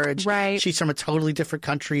arranged marriage. Right. She's from a totally different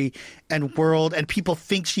country and world, and people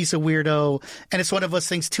think she's a weirdo. And it's one of those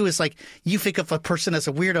things too, is like you think of a person as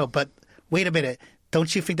a weirdo, but wait a minute,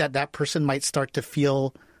 don't you think that person might start to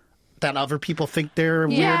feel that other people think they're a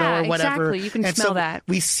weirdo or whatever? Exactly. You can and smell so that.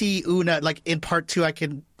 We see Una, like in part 2, I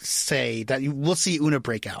can say that we'll see Una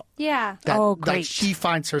break out. Yeah. Oh, great. Like she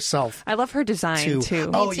finds herself. I love her design too.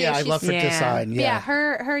 Oh yeah, I love her design. Yeah,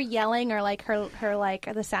 her yelling or like her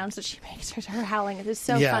like the sounds that she makes, her howling is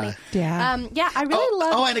so funny. Yeah. I really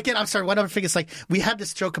love. Oh, and again, I'm sorry. One other thing is like we had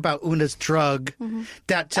this joke about Una's drug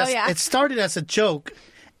that just it started as a joke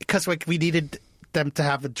because like we needed them to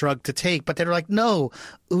have a drug to take, but they were like, no,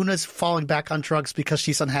 Una's falling back on drugs because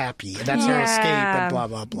she's unhappy, and that's her escape, and blah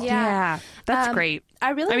blah blah. Yeah, that's great.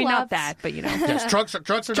 I mean, not that, but yes, drugs are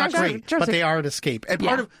not great, but they are an escape,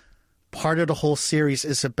 and part of the whole series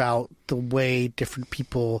is about the way different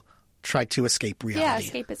people try to escape reality.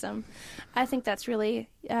 Yeah, escapism. I think that's really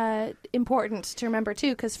important to remember,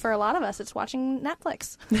 too, because for a lot of us, it's watching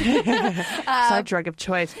Netflix. It's our drug of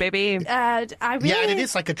choice, baby. I really, Yeah, and it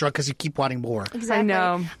is like a drug because you keep wanting more. Exactly. I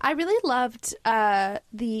know. I really loved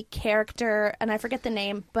the character, and I forget the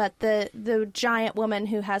name, but the giant woman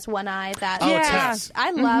who has one eye. Tess.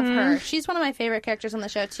 I love her. She's one of my favorite characters on the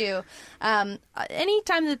show too.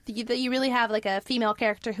 Anytime that you really have like a female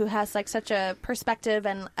character who has like such a perspective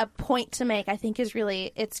and a point to make, I think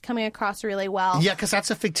it's coming across really well. Yeah, because that's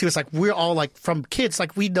the thing too. It's like we're all like from kids,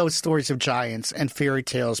 like we know stories of giants and fairy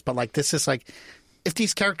tales, but like this is like, if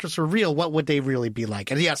these characters were real, what would they really be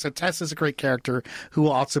like? And yeah, so Tess is a great character who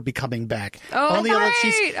will also be coming back. Oh,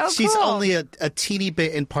 great! She's Cool. only a teeny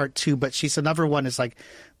bit in part 2, but she's another one is like,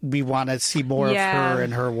 we want to see more of her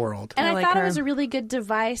and her world. And I like thought her. it was a really good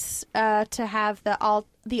device to have the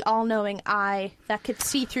all-knowing eye that could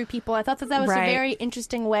see through people. I thought that was Right. a very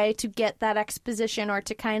interesting way to get that exposition or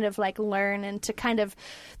to kind of like learn and to kind of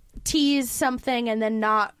tease something and then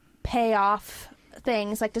not pay off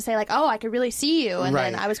things, like to say like, oh, I could really see you, and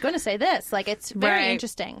then Right. I was going to say this. Like, it's very Right.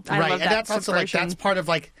 interesting. I right, love and that that's also like subversion. that's part of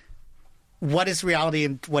like what is reality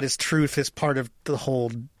and what is truth is part of the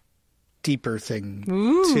whole deeper thing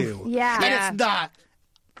too. Yeah. And Yeah. it's not.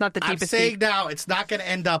 Not the I'm deepest. saying now, it's not going to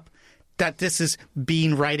end up that this is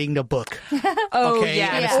Bean writing the book. Oh okay?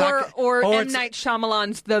 yeah, And it's not or or M. it's- Night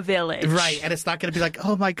Shyamalan's The Village. Right, and it's not going to be like,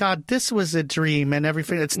 oh my God, this was a dream and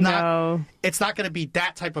everything. It's not. No. It's not going to be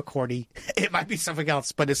that type of corny. It might be something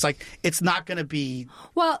else, but it's like it's not going to be.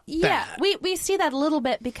 Well, yeah, that. we see that a little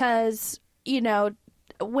bit because, you know,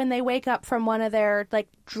 when they wake up from one of their like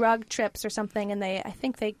drug trips or something and I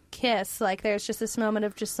think they kiss, like there's just this moment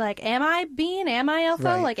of just like, am I Bean? Am I Alpha?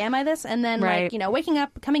 Right. Like, am I this? And then Right. like, you know, waking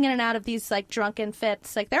up, coming in and out of these like drunken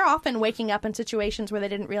fits, like they're often waking up in situations where they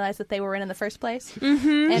didn't realize that they were in the first place.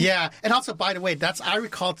 Mm-hmm. And Yeah, and also, by the way, I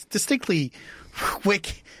recall distinctly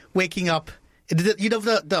waking up. You know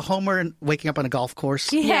the Homer waking up on a golf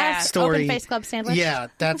course Yes, story. Open Face Club sandwich. Yeah,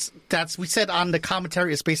 that's we said on the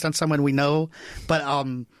commentary it's based on someone we know, but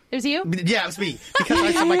It was you? yeah, it was me because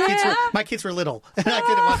I said my kids were little and I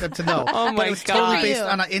didn't want them to know. Oh But my it was God. totally Good for based you.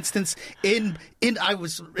 on an instance it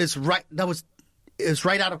was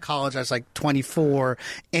right out of college. I was like 24,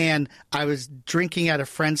 and I was drinking at a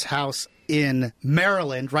friend's house in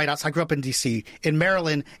Maryland, right outside. I grew up in D.C. in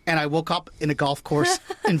Maryland, and I woke up in a golf course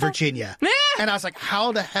in Virginia. And I was like,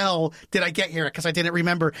 how the hell did I get here? Because I didn't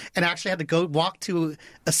remember. And I actually had to go walk to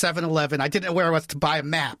a 7-Eleven. I didn't know where I was to buy a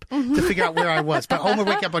map to figure out where I was. But Homer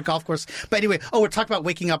waking up on a golf course. But anyway, we're talking about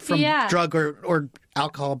waking up from Yeah. drug or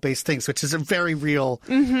alcohol-based things, which is a very real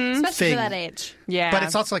Especially thing. for that age. Yeah, But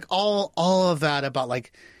it's also like all of that about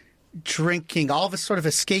like drinking, all of this sort of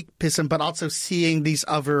escapism, but also seeing these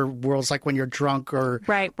other worlds, like when you're drunk or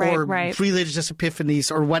Right. religious epiphanies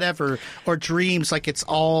or whatever, or dreams. Like it's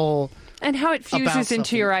all and how it about fuses into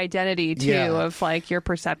something. your identity too, Yeah. of like your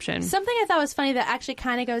perception. Something I thought was funny that actually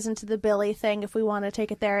kind of goes into the Billy thing, if we want to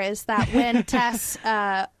take it there, is that when Tess,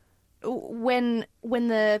 when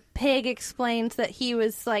the pig explains that he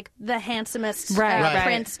was like the handsomest Right.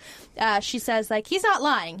 prince, she says like he's not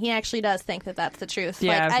lying. He actually does think that that's the truth.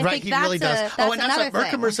 Yeah. like, I right. think He that's really does. That's And that's another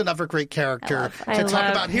thing. Merkimer's another great character I to love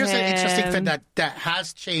talk about. Here's an interesting him. thing that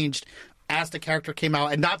has changed as the character came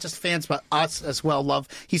out, and not just fans, but us as well.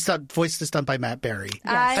 Voice is done by Matt Berry.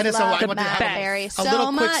 I And so love I want to Matt have Berry a so little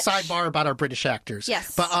quick much. sidebar about our British actors.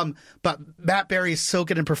 Yes. But Matt Berry is so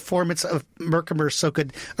good in performance of Merkimer is so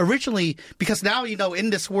good. Originally, because now, you know,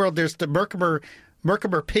 in this world, there's the Merkimer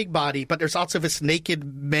pig body, but there's also this naked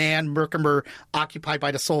man, Merkimer, occupied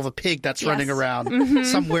by the soul of a pig that's running around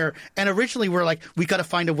somewhere. And originally we're like, we got to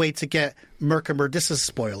find a way to get Merkimer, this is a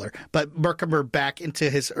spoiler, but Merkimer back into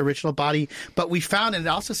his original body. But we found, and it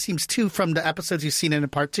also seems too from the episodes you've seen in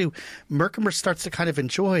part 2, Merkimer starts to kind of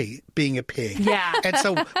enjoy being a pig. Yeah. And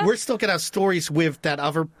so we're still going to have stories with that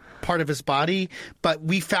other part of his body, but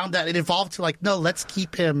we found that it evolved to like, no, let's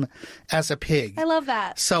keep him as a pig. I love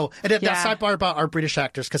that. So, and then Yeah. that sidebar about our British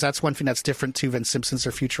actors, because that's one thing that's different too than Simpsons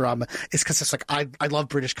or Futurama, is because it's like I love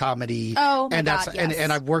British comedy. Oh, my and that's God, yes.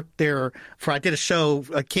 and I worked there I did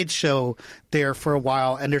a kids show there for a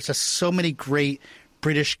while, and there's just so many great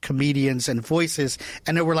British comedians and voices,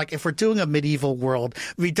 and then we're like, if we're doing a medieval world,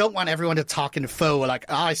 we don't want everyone to talk in faux, like,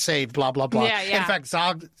 I say blah blah blah. Yeah, yeah. In fact,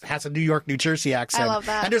 Zog has a New York, New Jersey accent. I love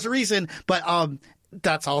that. And there's a reason, but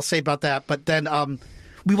that's all I'll say about that. But then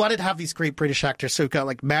we wanted to have these great British actors. So we've got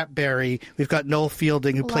like Matt Berry, we've got Noel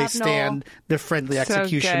Fielding, who plays Stan, the friendly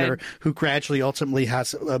executioner, who gradually, ultimately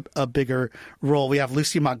has a bigger role. We have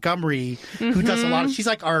Lucy Montgomery, who does a lot of, she's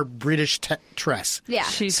like our British Tress. Yeah.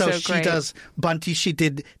 She's so so she great. does Bunty, she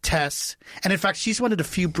did Tess. And in fact, she's one of the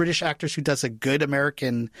few British actors who does a good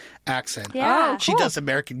American accent. Yeah. She does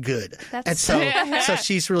American good. That's and so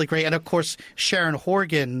she's really great. And of course, Sharon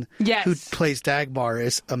Horgan, Yes. who plays Dagmar,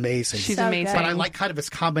 is amazing. She's So amazing. But I like kind of this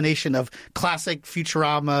combination of classic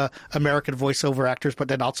Futurama American voiceover actors, but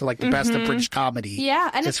then also like the best of British comedy. Yeah,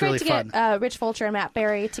 and it's great really to fun. get Rich Fulcher and Matt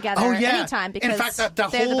Berry together Oh yeah! anytime because in fact, the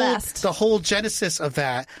they're whole the best. the whole genesis of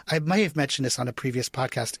that, I may have mentioned this on a previous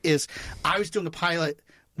podcast, is I was doing a pilot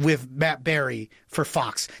with Matt Berry for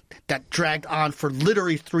Fox that dragged on for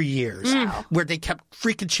literally 3 years, where they kept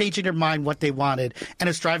freaking changing their mind what they wanted, and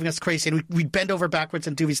it's driving us crazy. And we'd bend over backwards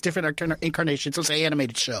and do these different incarnations. It was an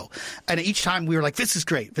animated show, and each time we were like, "This is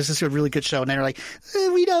great. This is a really good show." And they're like,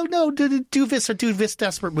 "We don't know. Do this or do this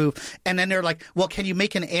desperate move." And then they're like, "Well, can you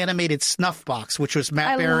make an animated Snuff Box?" Which was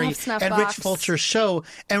Matt I Berry love Snuff and Box. Rich Fulcher's show,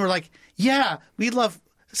 and we're like, "Yeah, we love."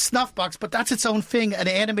 Snuff Box, but that's its own thing. An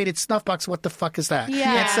animated Snuff Box, what the fuck is that?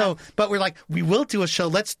 Yeah. And so, but we're like, we will do a show.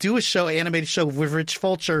 Let's do a show, animated show with Rich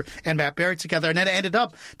Fulcher and Matt Berry together. And then it ended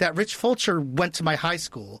up that Rich Fulcher went to my high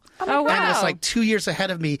school. Oh, wow. And was like 2 years ahead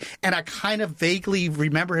of me. And I kind of vaguely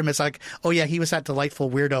remember him as like, oh yeah, he was that delightful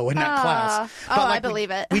weirdo in that class. But I like,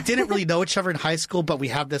 believe it. We didn't really know each other in high school, but we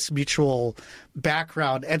have this mutual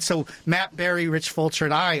background. And so Matt Berry, Rich Fulcher,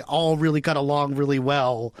 and I all really got along really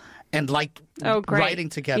well. And liked writing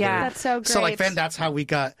together. Yeah. That's so So like great. then that's how we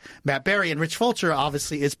got Matt Berry. And Rich Fulcher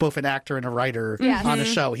obviously is both an actor and a writer Yes. on the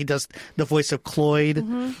show. He does the voice of Cloyd,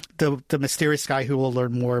 the mysterious guy who we'll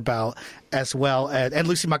learn more about as well. And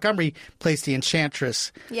Lucy Montgomery plays the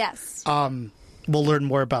Enchantress. Yes. We'll learn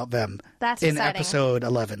more about them That's in exciting. episode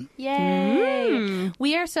 11. Yay!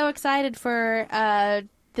 We are so excited for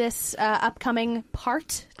this upcoming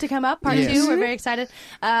part to come up, part Yes. 2. We're very excited.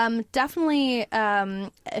 Definitely,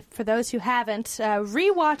 for those who haven't,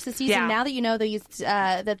 rewatch the season Yeah. now that you know these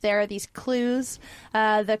that there are these clues.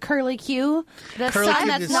 The curly Q, the Curly sun Q,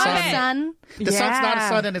 that's the not sun. a sun, The sun's not a Yeah.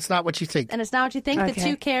 sun, and it's not what you think. and it's not what you think. The Okay.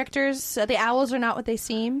 two characters, the owls, are not what they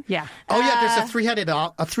seem. Yeah. Oh yeah, there's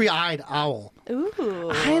a three-eyed owl.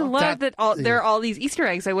 Ooh. I love That- that there are all these Easter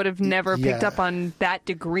eggs. I would have never picked Yeah. up on that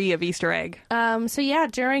degree of Easter egg. So yeah,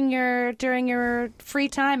 during your free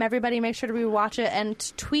time, everybody make sure to rewatch it and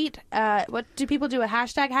tweet. What do people do? A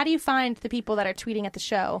hashtag? How do you find the people that are tweeting at the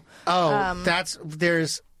show? Oh,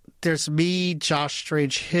 there's me, Josh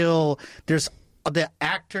Strange Hill. There's the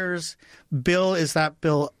actors. Bill is that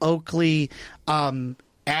Bill Oakley.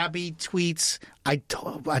 Abby tweets. I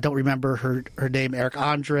don't remember her name. Eric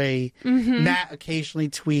Andre. Nat occasionally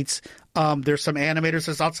tweets. There's some animators.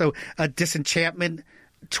 There's also a Disenchantment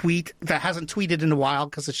tweet that hasn't tweeted in a while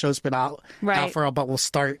because the show's been out Right. for a while, but we'll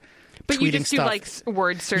start But tweeting you just do stuff. like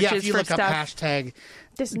word searches yeah, if you for look stuff. up hashtag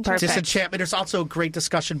Disenchantment. Disenchantment. There's also a great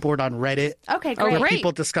discussion board on Reddit. Okay, Oh, great. Where great.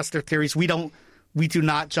 people discuss their theories. We do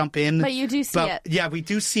not jump in. But you do see it. Yeah, we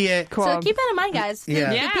do see it. Cool. So keep that in mind, guys. The, Yeah.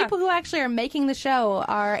 the Yeah. people who actually are making the show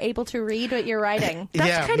are able to read what you're writing. That's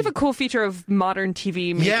Yeah. kind of a cool feature of modern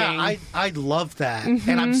TV making. Yeah, I love that. And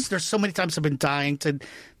there's so many times I've been dying to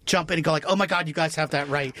jump in and go like, oh my God, you guys have that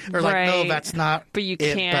right. Or like, no, Right. that's not But you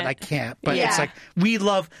it, can't. But I can't. But Yeah. it's like, we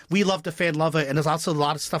love the fan love it. And there's also a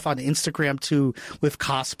lot of stuff on Instagram too with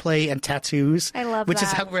cosplay and tattoos. I love which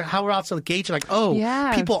is that. how we're also gauging like, oh,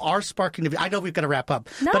 Yeah. people are sparking. I know we've got to wrap up.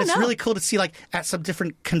 No, but it's no. really cool to see like at some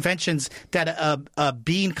different conventions that a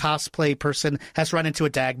Bean cosplay person has run into a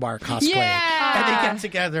Dagmar cosplay. Yeah. And they get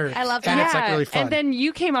together. I love And that. it's like really fun. And then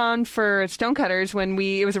you came on for Stonecutters when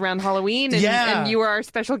it was around Halloween, and, Yeah. and you were our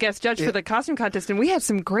special guest judge for the costume contest, and we had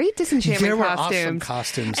some great Disenchantment There were costumes. awesome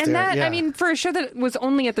costumes And there, that, yeah. I mean, for a show that was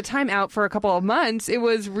only at the time out for a couple of months, it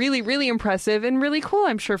was really, really impressive and really cool,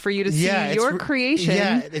 I'm sure, for you to see it's your re- creation.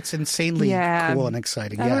 Yeah, it's insanely Yeah. cool and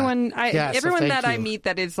exciting. Yeah. Everyone, Yeah, so everyone thank that I you. meet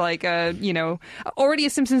that is like already a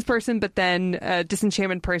Simpsons person, but then a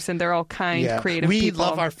Disenchantment person, they're all kind, creative we people.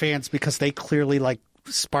 love our fans because they clearly like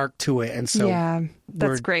spark to it, and so Yeah, that's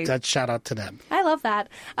we're- great. That shout out to them. I love that.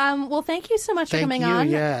 Well, thank you so much for Thank coming you, on.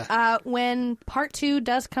 yeah. When part 2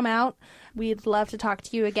 does come out, we'd love to talk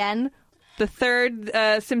to you again. The third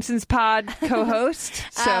Simpsons pod co-host.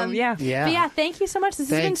 So yeah. Yeah. But yeah, thank you so much. This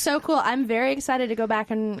has been Thanks. so cool. I'm very excited to go back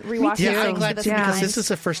and rewatch too. these Yeah, I'm things glad for too the because time. this is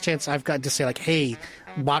the first chance I've gotten to say like, hey,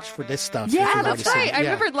 watch for this stuff. if Yeah, you've that's already seen right. it. I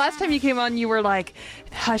Yeah. remember last time you came on, you were like,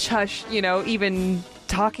 hush, hush, even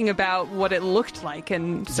talking about what it looked like,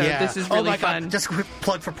 and so this is really fun. God. Just a quick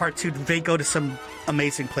plug for part 2. They go to some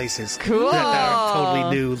amazing places. Cool. That are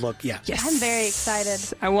totally new look. Yeah. Yes. I'm very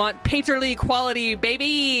excited. I want painterly quality, baby.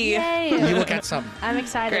 Yay. You will get some. I'm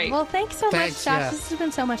excited. Great. Well, thanks so much, Josh. Yeah. This has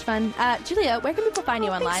been so much fun. Julia, where can people find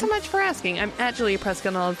you online? Thanks so much for asking. I'm at Julia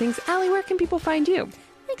Prescott on all the things. Allie, where can people find you?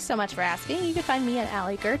 Thanks so much for asking. You can find me at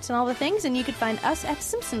Allie Gertz and all the things, and you can find us at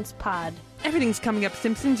Simpsons Pod. Everything's Coming Up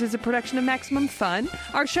Simpsons is a production of Maximum Fun.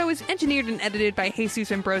 Our show is engineered and edited by Jesus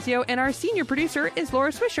Ambrosio, and our senior producer is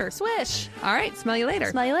Laura Swisher. Swish. All right, smell you later.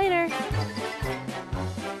 Smell you later.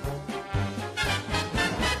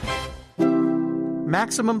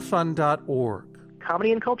 MaximumFun.org.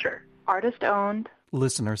 Comedy and culture. Artist owned.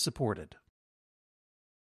 Listener supported.